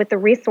way and with the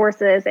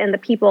resources and the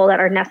people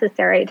that are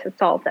necessary to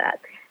solve that?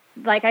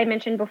 Like I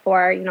mentioned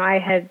before, I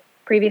had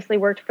previously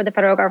worked for the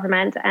federal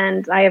government,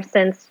 and I have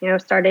since,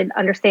 started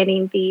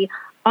understanding the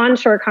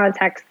onshore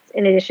context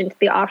in addition to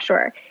the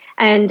offshore,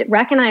 and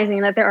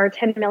recognizing that there are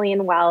 10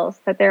 million wells,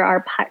 that there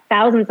are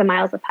thousands of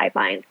miles of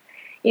pipelines.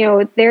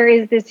 There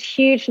is this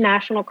huge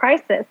national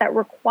crisis that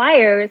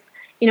requires,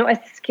 a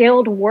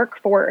skilled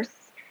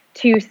workforce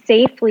to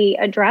safely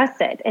address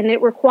it. And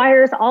it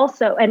requires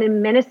also an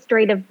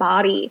administrative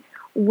body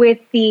with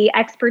the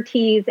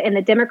expertise and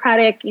the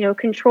democratic,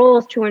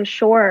 controls to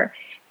ensure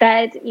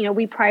that,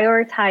 we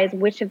prioritize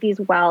which of these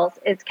wells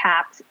is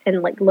capped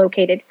and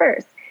located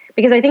first.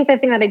 Because I think the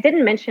thing that I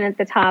didn't mention at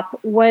the top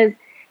was,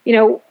 we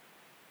know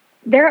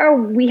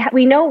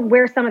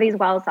where some of these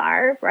wells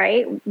are,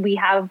 right? We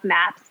have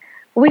maps,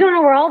 but we don't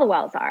know where all the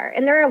wells are.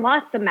 And there are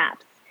lots of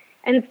maps.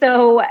 And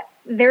so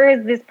there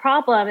is this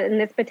problem and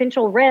this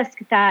potential risk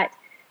that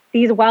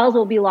these wells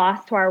will be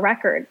lost to our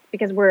records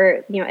because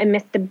we're,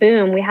 amidst a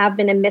boom. We have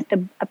been amidst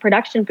a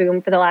production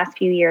boom for the last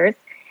few years.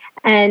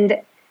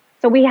 And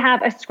so we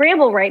have a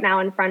scramble right now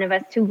in front of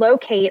us to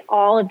locate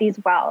all of these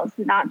wells,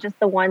 not just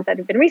the ones that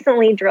have been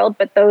recently drilled,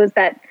 but those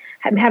that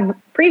have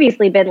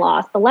previously been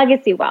lost, the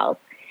legacy wells.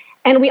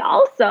 And we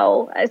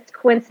also, as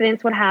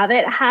coincidence would have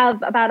it,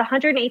 have about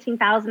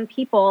 118,000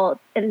 people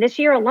in this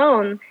year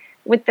alone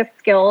with the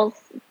skills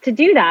to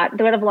do that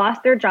would have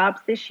lost their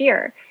jobs this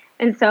year.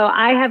 And so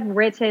I have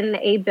written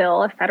a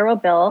federal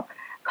bill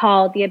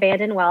called the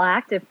Abandoned Well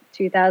Act of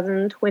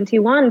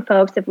 2021,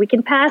 folks, if we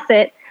can pass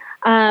it,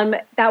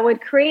 that would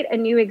create a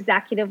new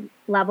executive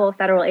level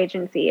federal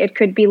agency. It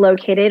could be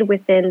located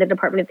within the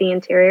Department of the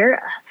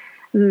Interior,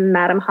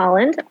 Madam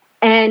Holland.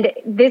 And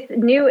this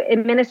new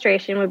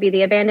administration would be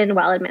the Abandoned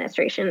Well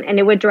Administration, and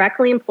it would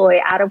directly employ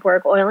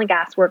out-of-work oil and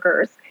gas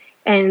workers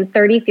and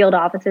 30 field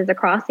offices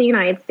across the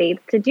United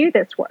States to do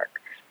this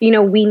work.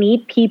 We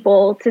need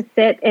people to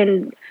sit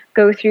and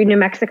go through New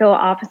Mexico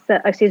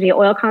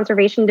Oil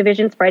Conservation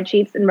Division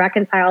spreadsheets and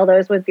reconcile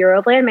those with Bureau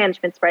of Land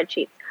Management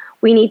spreadsheets.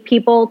 We need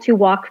people to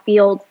walk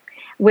fields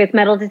with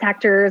metal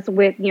detectors,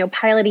 with,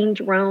 piloting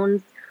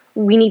drones.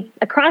 We need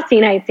across the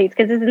United States,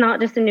 because this is not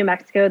just in New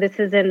Mexico. This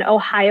is in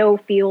Ohio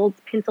fields,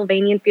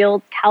 Pennsylvania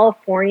fields,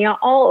 California,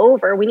 all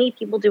over. We need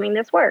people doing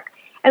this work.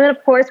 And then,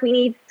 of course, we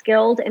need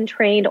skilled and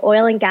trained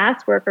oil and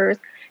gas workers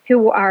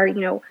who are,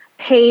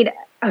 paid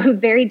a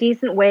very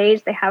decent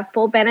wage. They have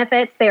full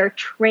benefits. They are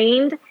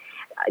trained,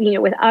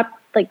 with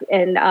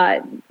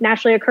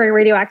naturally occurring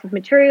radioactive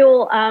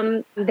material.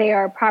 They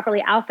are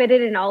properly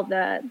outfitted in all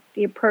the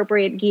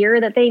appropriate gear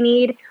that they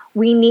need.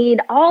 We need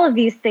all of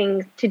these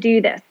things to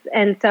do this.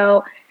 And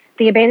so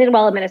the Abandoned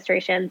Well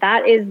Administration,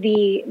 that is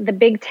the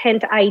big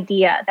tent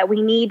idea, that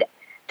we need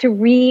to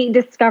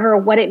rediscover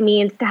what it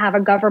means to have a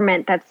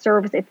government that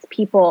serves its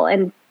people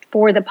and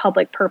for the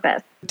public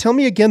purpose. Tell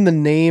me again the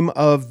name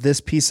of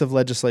this piece of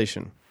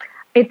legislation.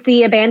 It's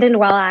the Abandoned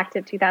Well Act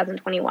of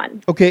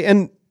 2021. Okay,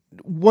 and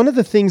one of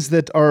the things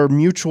that our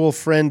mutual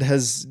friend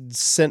has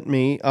sent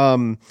me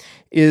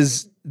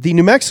is the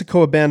New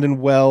Mexico Abandoned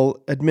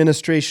Well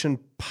Administration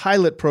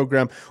pilot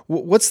program.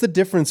 What's the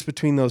difference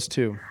between those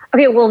two?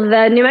 Okay, well,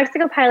 the New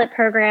Mexico pilot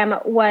program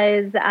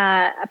was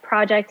a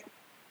project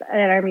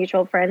that our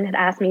mutual friend had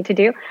asked me to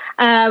do,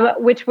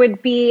 which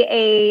would be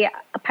a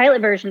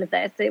pilot version of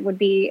this. It would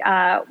be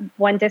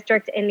one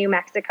district in New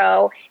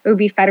Mexico. It would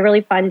be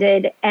federally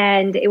funded,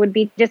 and it would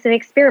be just an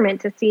experiment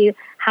to see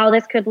how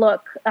this could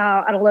look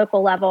at a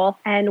local level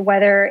and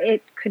whether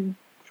it could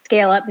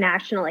scale up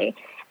nationally.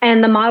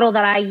 And the model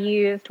that I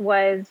used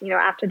was,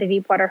 after the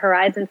Deepwater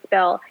Horizon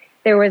spill,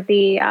 there was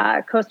the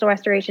Coastal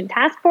Restoration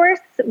Task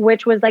Force,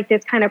 which was like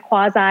this kind of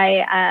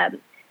quasi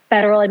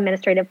federal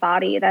administrative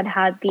body that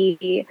had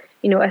the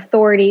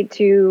authority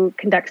to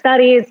conduct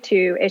studies,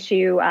 to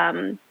issue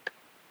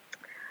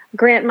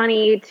grant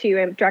money,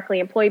 to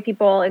directly employ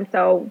people. And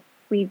so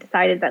we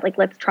decided that, like,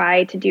 let's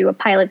try to do a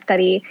pilot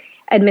study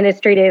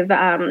administrative,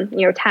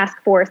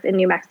 task force in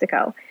New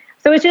Mexico.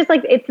 So it's just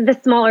like, it's the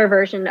smaller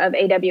version of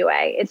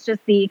AWA. It's just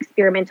the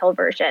experimental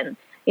version.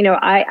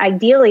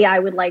 Ideally, I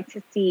would like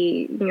to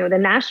see, the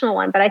national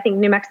one, but I think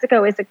New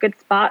Mexico is a good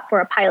spot for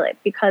a pilot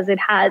because it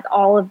has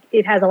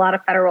a lot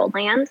of federal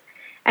land,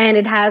 and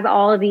it has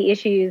all of the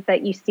issues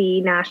that you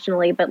see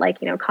nationally, but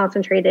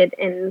concentrated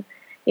in,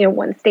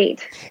 one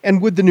state.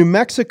 And would the New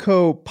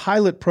Mexico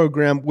pilot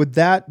program, would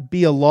that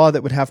be a law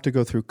that would have to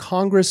go through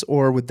Congress,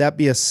 or would that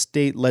be a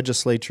state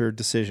legislature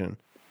decision?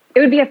 It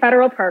would be a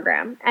federal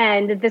program,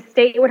 and the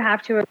state would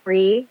have to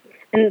agree.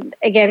 And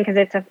again, because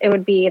it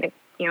would be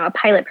a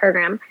pilot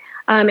program.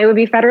 It would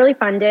be federally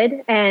funded,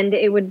 and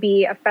it would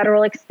be a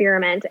federal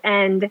experiment,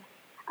 and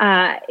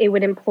it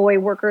would employ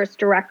workers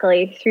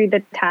directly through the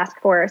task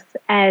force.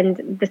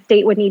 And the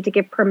state would need to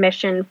give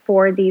permission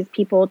for these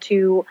people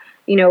to,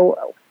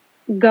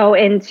 go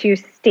into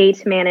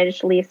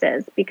state-managed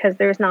leases, because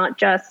there's not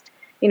just,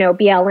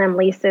 BLM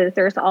leases.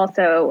 There's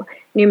also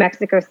New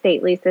Mexico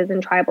state leases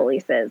and tribal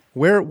leases.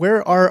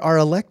 Where are our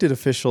elected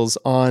officials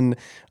on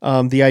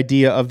the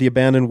idea of the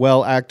Abandoned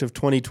Well Act of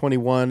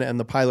 2021 and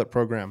the pilot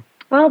program?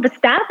 Well, the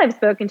staff I've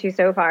spoken to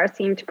so far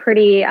seemed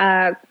pretty,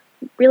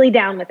 really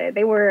down with it.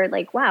 They were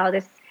like, wow,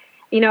 this,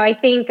 I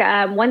think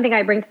one thing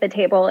I bring to the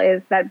table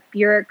is that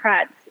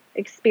bureaucrats'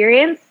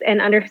 experience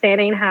and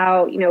understanding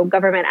how,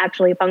 government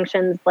actually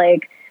functions, to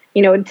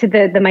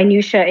the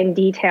minutia in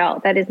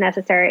detail that is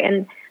necessary.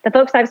 And the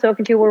folks I've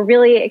spoken to were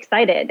really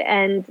excited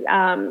and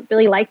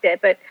really liked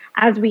it. But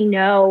as we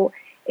know,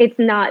 it's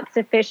not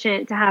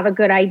sufficient to have a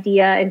good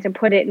idea and to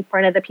put it in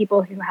front of the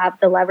people who have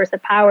the levers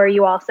of power.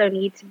 You also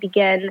need to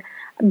begin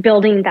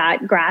building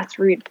that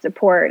grassroots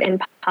support and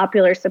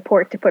popular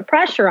support to put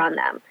pressure on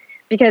them.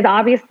 Because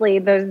obviously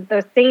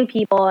those same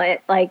people,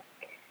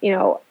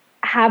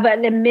 have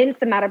an immense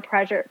amount of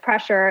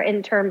pressure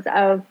in terms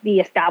of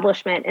the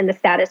establishment and the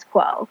status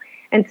quo.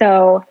 And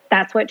so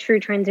that's what True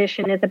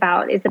Transition is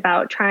about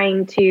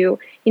trying to,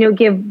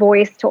 give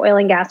voice to oil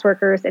and gas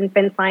workers in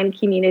fence line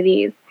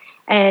communities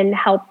and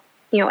help,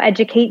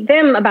 educate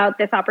them about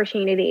this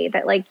opportunity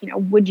that,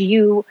 would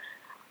you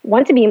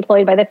want to be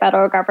employed by the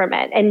federal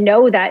government and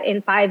know that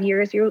in 5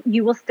 years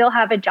you will still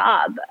have a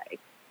job,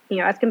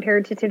 as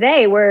compared to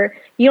today where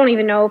you don't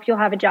even know if you'll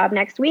have a job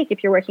next week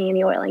if you're working in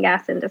the oil and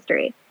gas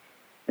industry.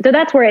 So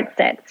that's where it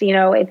sits.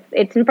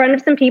 It's in front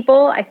of some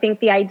people. I think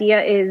the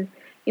idea is,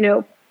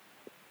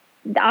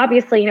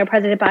 obviously,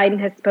 President Biden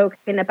has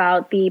spoken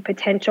about the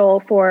potential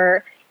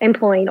for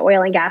employing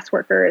oil and gas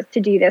workers to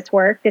do this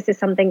work. This is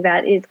something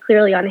that is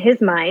clearly on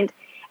his mind.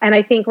 And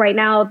I think right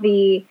now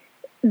the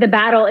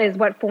battle is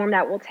what form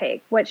that will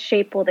take, what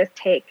shape will this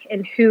take,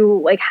 and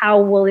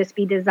how will this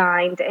be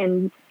designed,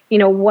 and,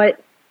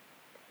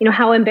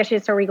 how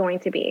ambitious are we going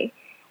to be?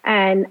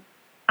 And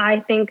I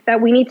think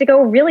that we need to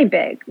go really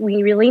big.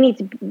 We really need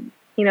to,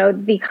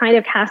 the kind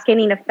of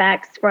cascading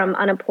effects from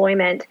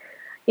unemployment,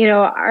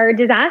 are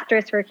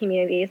disastrous for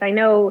communities. I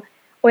know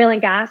oil and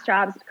gas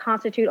jobs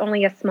constitute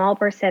only a small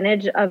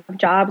percentage of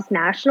jobs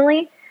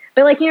nationally,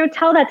 but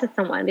tell that to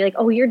someone, be like,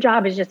 oh, your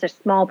job is just a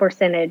small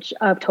percentage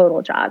of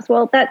total jobs.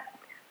 Well,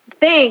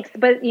 thanks,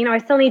 but, I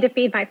still need to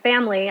feed my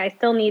family. I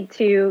still need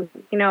to,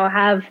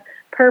 have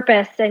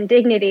purpose and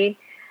dignity.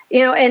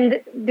 And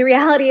the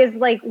reality is,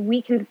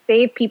 we can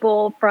save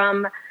people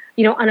from,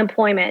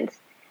 unemployment,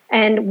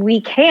 and we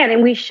can,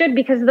 and we should,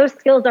 because those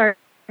skills are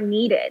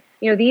needed.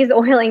 These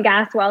oil and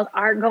gas wells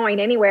aren't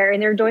going anywhere,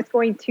 and they're just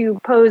going to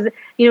pose,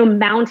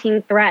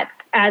 mounting threats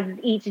as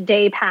each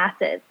day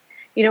passes.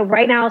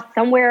 Right now,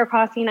 somewhere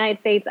across the United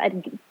States,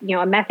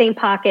 a methane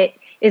pocket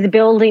is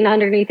building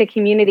underneath a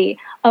community.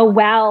 A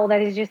well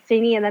that is just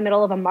sitting in the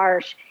middle of a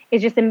marsh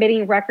is just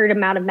emitting record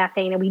amount of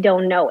methane, and we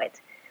don't know it.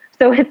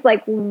 So it's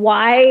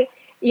why,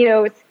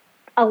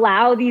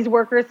 allow these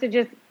workers to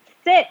just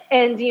sit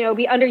and,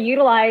 be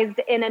underutilized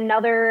in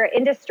another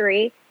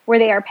industry where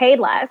they are paid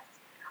less,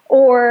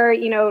 or,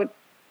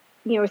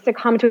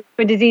 succumb to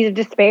a disease of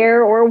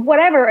despair or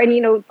whatever.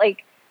 And,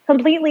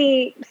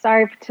 completely,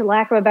 sorry to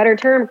lack of a better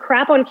term,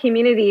 crap on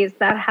communities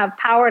that have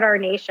powered our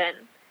nation.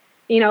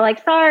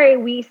 Sorry,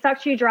 we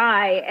sucked you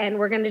dry and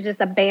we're going to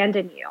just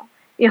abandon you.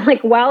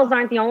 Wells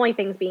aren't the only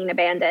things being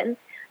abandoned.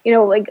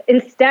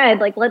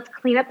 Instead, let's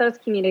clean up those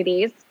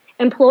communities,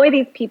 employ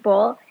these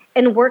people,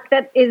 and work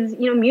that is,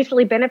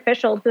 mutually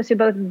beneficial to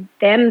both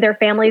them, their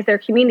families, their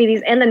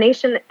communities, and the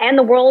nation and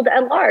the world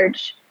at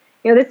large.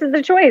 This is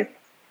the choice.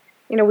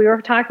 We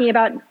were talking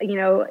about,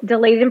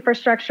 delayed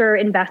infrastructure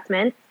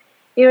investments.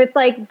 It's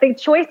the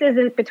choice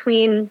isn't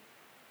between,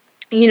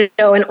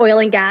 an oil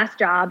and gas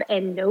job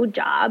and no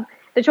job.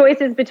 The choice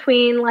is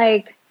between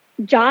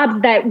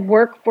jobs that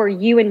work for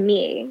you and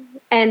me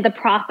and the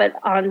profit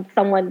on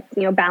someone's,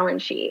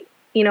 balance sheet.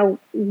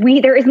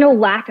 There is no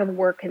lack of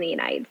work in the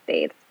United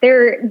States.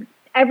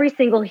 Every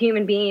single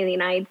human being in the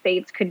United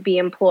States could be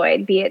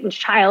employed, be it in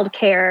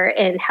childcare,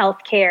 in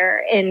healthcare,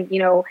 in,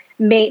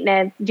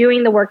 maintenance,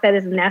 doing the work that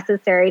is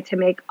necessary to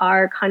make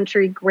our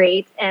country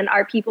great and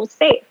our people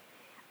safe.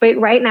 But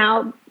right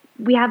now,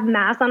 we have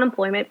mass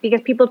unemployment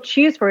because people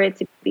choose for it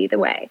to be that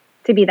way.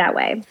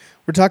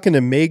 We're talking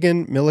to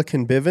Megan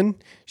Milliken-Bivin.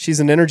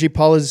 She's an energy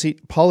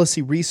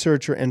policy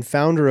researcher and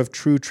founder of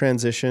True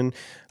Transition.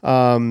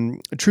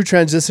 True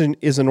Transition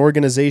is an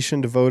organization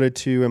devoted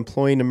to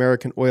employing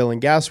American oil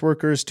and gas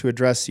workers to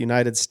address the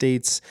United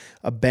States'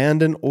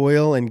 abandoned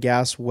oil and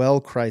gas well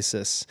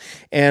crisis.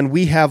 And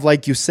we have,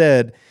 like you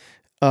said,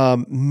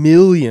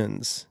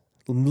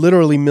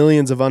 literally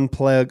millions of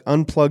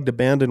unplugged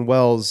abandoned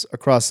wells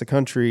across the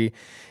country,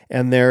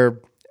 and they're,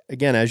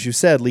 again, as you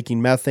said,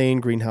 leaking methane,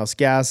 greenhouse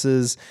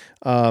gases,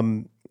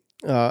 other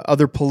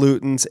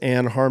pollutants,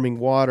 and harming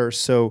water.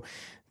 So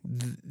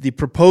the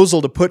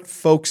proposal to put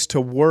folks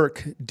to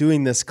work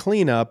doing this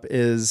cleanup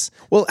is,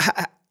 well,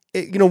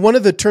 one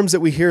of the terms that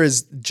we hear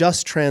is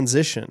just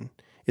transition.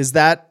 Is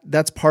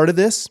that's part of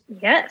this?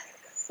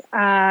 Yes.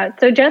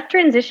 So just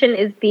transition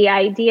is the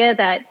idea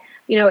that,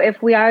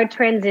 if we are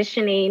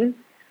transitioning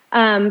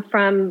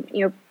from,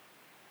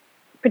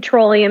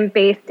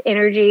 petroleum-based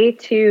energy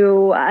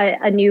to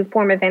a new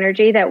form of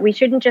energy, that we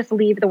shouldn't just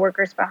leave the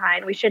workers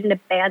behind. We shouldn't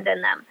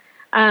abandon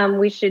them.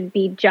 We should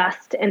be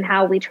just in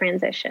how we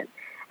transition.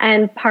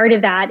 And part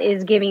of that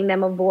is giving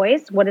them a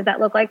voice. What does that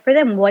look like for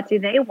them? What do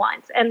they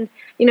want? And,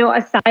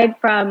 aside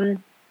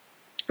from,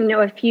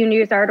 a few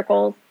news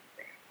articles,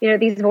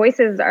 these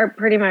voices are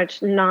pretty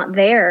much not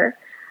there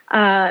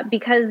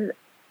because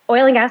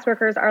oil and gas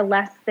workers are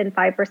less than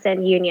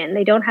 5% union.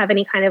 They don't have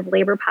any kind of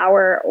labor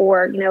power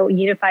or,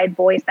 unified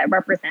voice that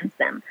represents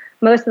them.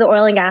 Most of the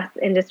oil and gas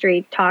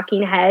industry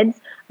talking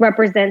heads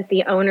represent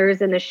the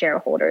owners and the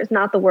shareholders,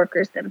 not the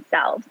workers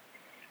themselves.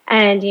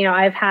 And,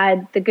 I've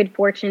had the good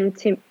fortune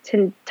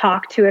to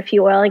talk to a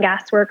few oil and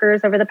gas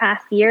workers over the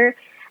past year.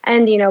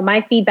 And,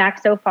 my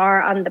feedback so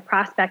far on the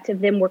prospect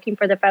of them working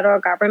for the federal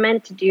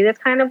government to do this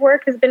kind of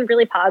work has been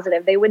really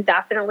positive. They would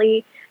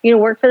definitely,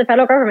 work for the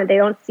federal government. They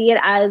don't see it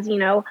as,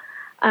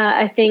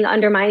 a thing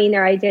undermining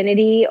their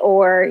identity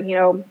or,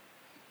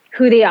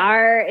 who they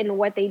are and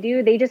what they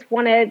do. They just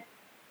want to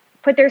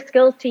put their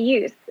skills to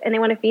use, and they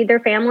want to feed their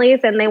families,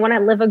 and they want to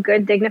live a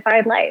good,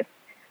 dignified life.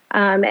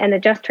 And the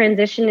just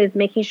transition is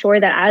making sure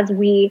that as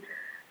we,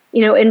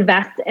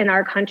 invest in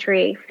our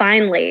country,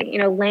 finally,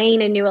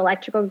 laying a new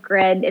electrical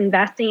grid,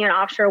 investing in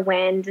offshore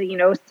wind,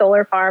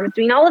 solar farms,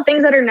 doing all the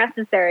things that are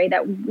necessary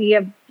that we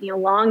have,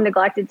 long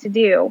neglected to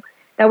do,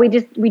 that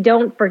we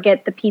don't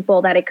forget the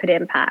people that it could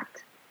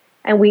impact.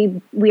 And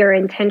we are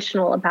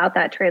intentional about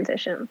that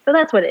transition. So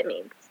that's what it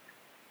means.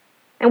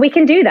 And we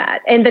can do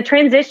that. And the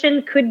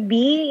transition could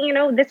be,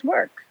 this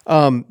work.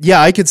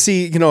 I could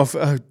see,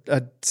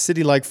 a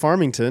city like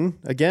Farmington,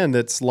 again,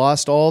 that's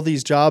lost all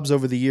these jobs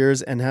over the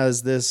years and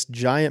has this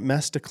giant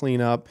mess to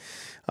clean up,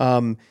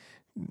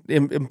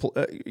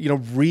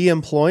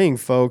 re-employing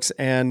folks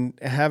and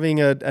having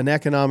an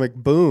economic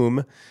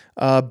boom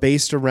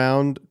based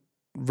around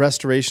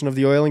restoration of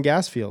the oil and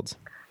gas fields.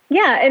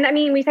 Yeah.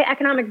 And we say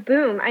economic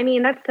boom.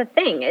 That's the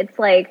thing. It's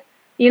like,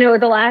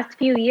 the last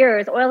few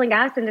years, oil and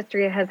gas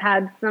industry has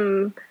had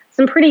some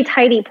pretty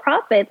tidy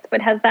profits,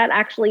 but has that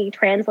actually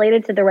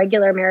translated to the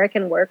regular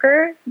American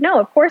worker? No,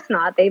 of course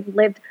not. They've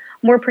lived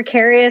more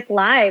precarious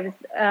lives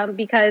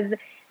because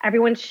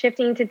everyone's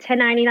shifting to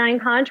 1099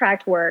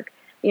 contract work.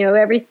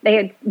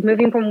 They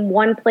moving from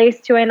one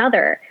place to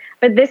another.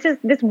 But this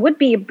would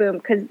be a boom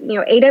because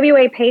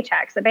AWA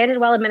paychecks,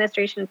 Abandoned Well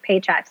Administration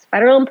paychecks,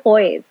 federal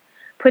employees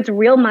puts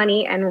real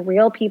money in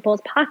real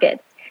people's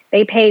pockets.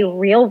 They pay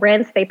real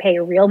rents, they pay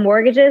real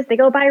mortgages, they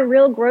go buy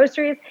real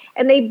groceries,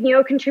 and they,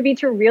 contribute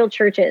to real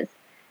churches.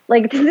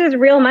 Like, this is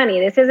real money.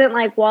 This isn't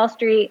like Wall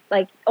Street,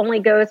 only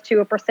goes to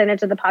a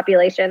percentage of the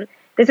population.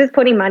 This is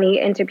putting money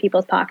into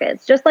people's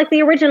pockets, just like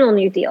the original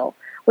New Deal,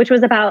 which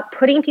was about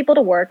putting people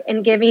to work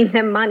and giving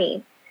them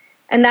money.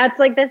 And that's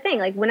the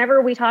thing.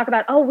 Whenever we talk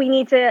about, we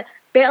need to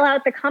bail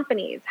out the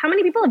companies, how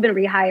many people have been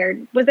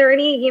rehired? Was there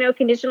any,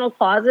 conditional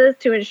clauses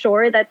to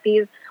ensure that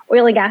these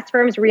oil and gas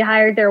firms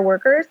rehired their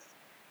workers?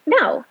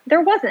 No,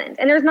 there wasn't.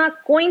 And there's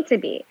not going to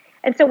be.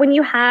 And so when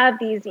you have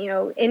these,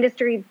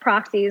 industry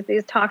proxies,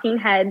 these talking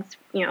heads,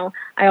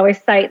 I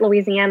always cite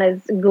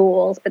Louisiana's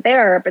ghouls, but they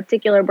are a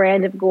particular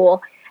brand of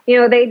ghoul.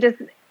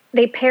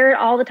 They parrot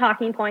all the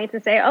talking points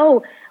and say,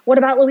 what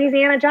about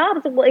Louisiana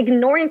jobs? Well,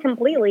 ignoring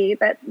completely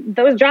that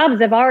those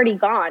jobs have already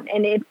gone.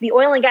 And it's the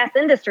oil and gas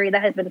industry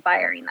that has been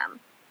firing them.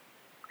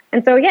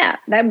 And so,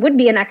 that would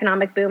be an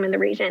economic boom in the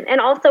region. And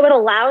also it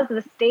allows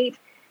the state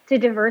to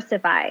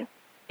diversify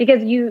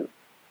because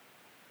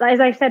as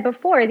I said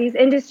before, these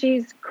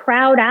industries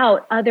crowd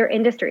out other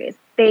industries.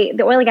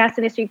 The oil and gas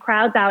industry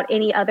crowds out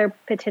any other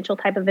potential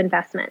type of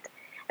investment.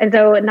 And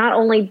so not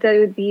only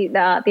do the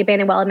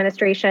Abandoned Well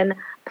Administration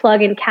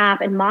plug and cap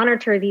and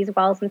monitor these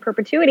wells in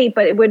perpetuity,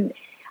 but it would,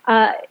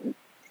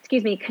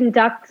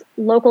 conduct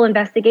local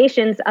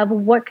investigations of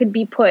what could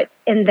be put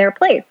in their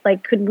place.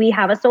 Like, could we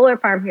have a solar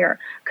farm here?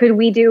 Could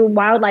we do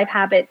wildlife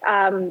habitat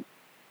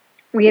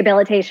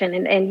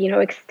rehabilitation and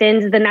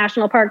extend the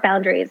national park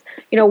boundaries?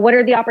 What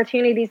are the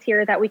opportunities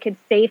here that we could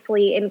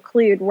safely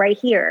include right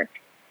here?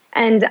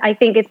 And I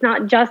think it's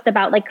not just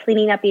about like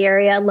cleaning up the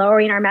area,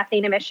 lowering our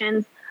methane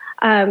emissions,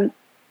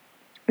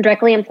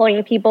 directly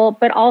employing people,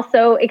 but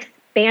also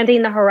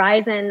expanding the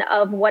horizon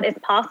of what is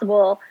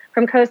possible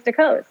from coast to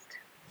coast.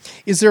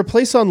 Is there a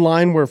place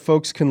online where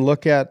folks can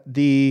look at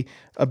the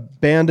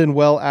Abandoned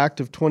Well Act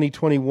of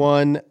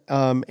 2021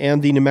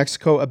 and the New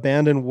Mexico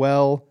Abandoned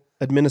Well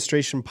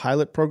Administration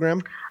Pilot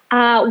Program?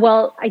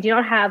 Well, I do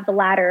not have the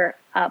latter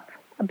up,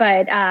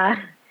 but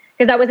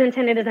because that was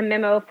intended as a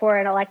memo for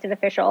an elected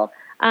official.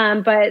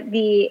 But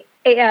the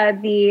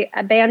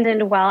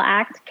Abandoned Well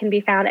Act can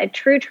be found at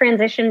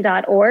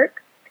truetransition.org.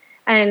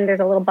 And there's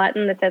a little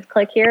button that says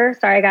click here.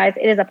 Sorry, guys.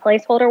 It is a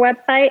placeholder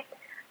website.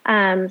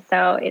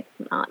 So it's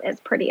not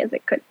as pretty as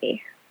it could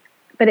be.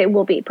 But it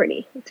will be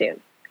pretty soon.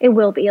 It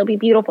will be. It'll be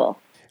beautiful.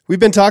 We've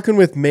been talking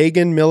with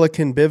Megan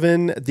Milliken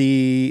Bivin,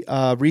 the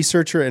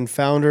researcher and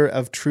founder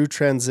of True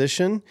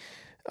Transition,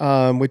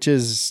 which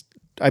is,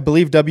 I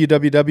believe,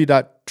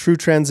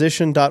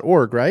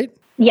 www.truetransition.org, right?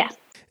 Yes.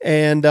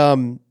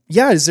 And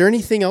is there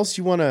anything else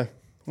you want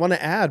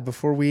to add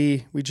before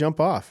we jump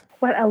off?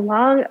 What a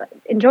long,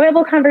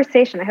 enjoyable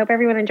conversation. I hope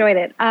everyone enjoyed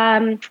it.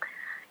 No,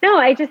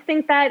 I just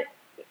think that,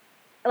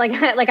 like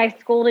I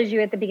scolded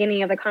you at the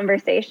beginning of the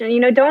conversation.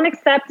 Don't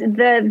accept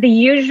the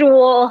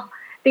usual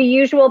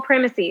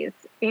premises.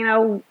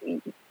 Don't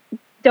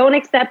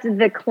accept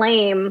the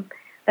claim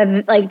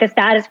that like the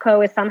status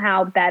quo is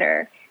somehow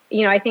better.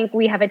 I think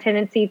we have a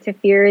tendency to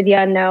fear the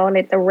unknown.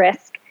 It's a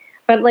risk,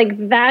 but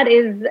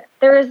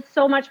there is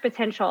so much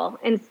potential,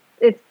 and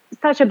it's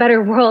such a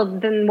better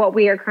world than what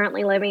we are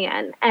currently living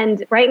in.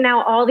 And right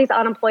now, all these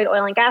unemployed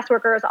oil and gas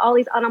workers, all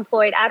these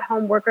unemployed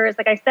at-home workers,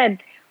 like I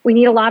said, we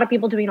need a lot of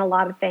people doing a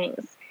lot of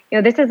things.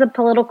 This is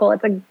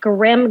it's a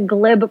grim,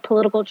 glib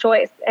political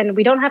choice, and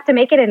we don't have to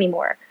make it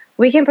anymore.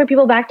 We can put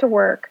people back to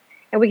work,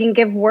 and we can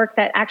give work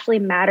that actually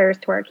matters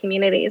to our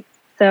communities.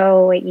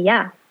 So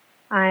yeah,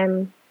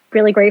 I'm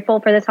really grateful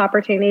for this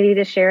opportunity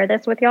to share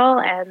this with y'all,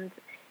 and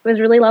it was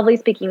really lovely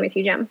speaking with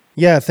you, Jim.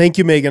 Yeah, thank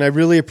you, Megan. I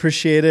really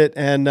appreciate it,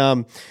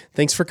 and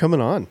thanks for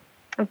coming on.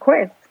 Of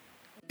course.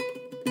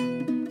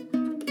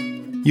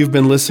 You've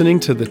been listening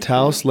to the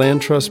Taos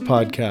Land Trust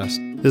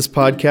podcast. This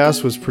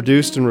podcast was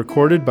produced and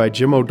recorded by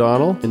Jim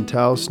O'Donnell in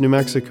Taos, New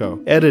Mexico,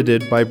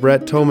 edited by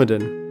Brett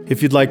Tomeden.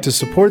 If you'd like to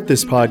support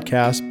this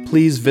podcast,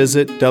 please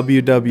visit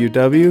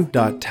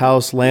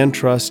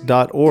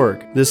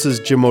www.taoslandtrust.org. This is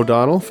Jim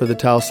O'Donnell for the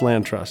Taos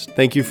Land Trust.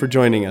 Thank you for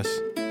joining us.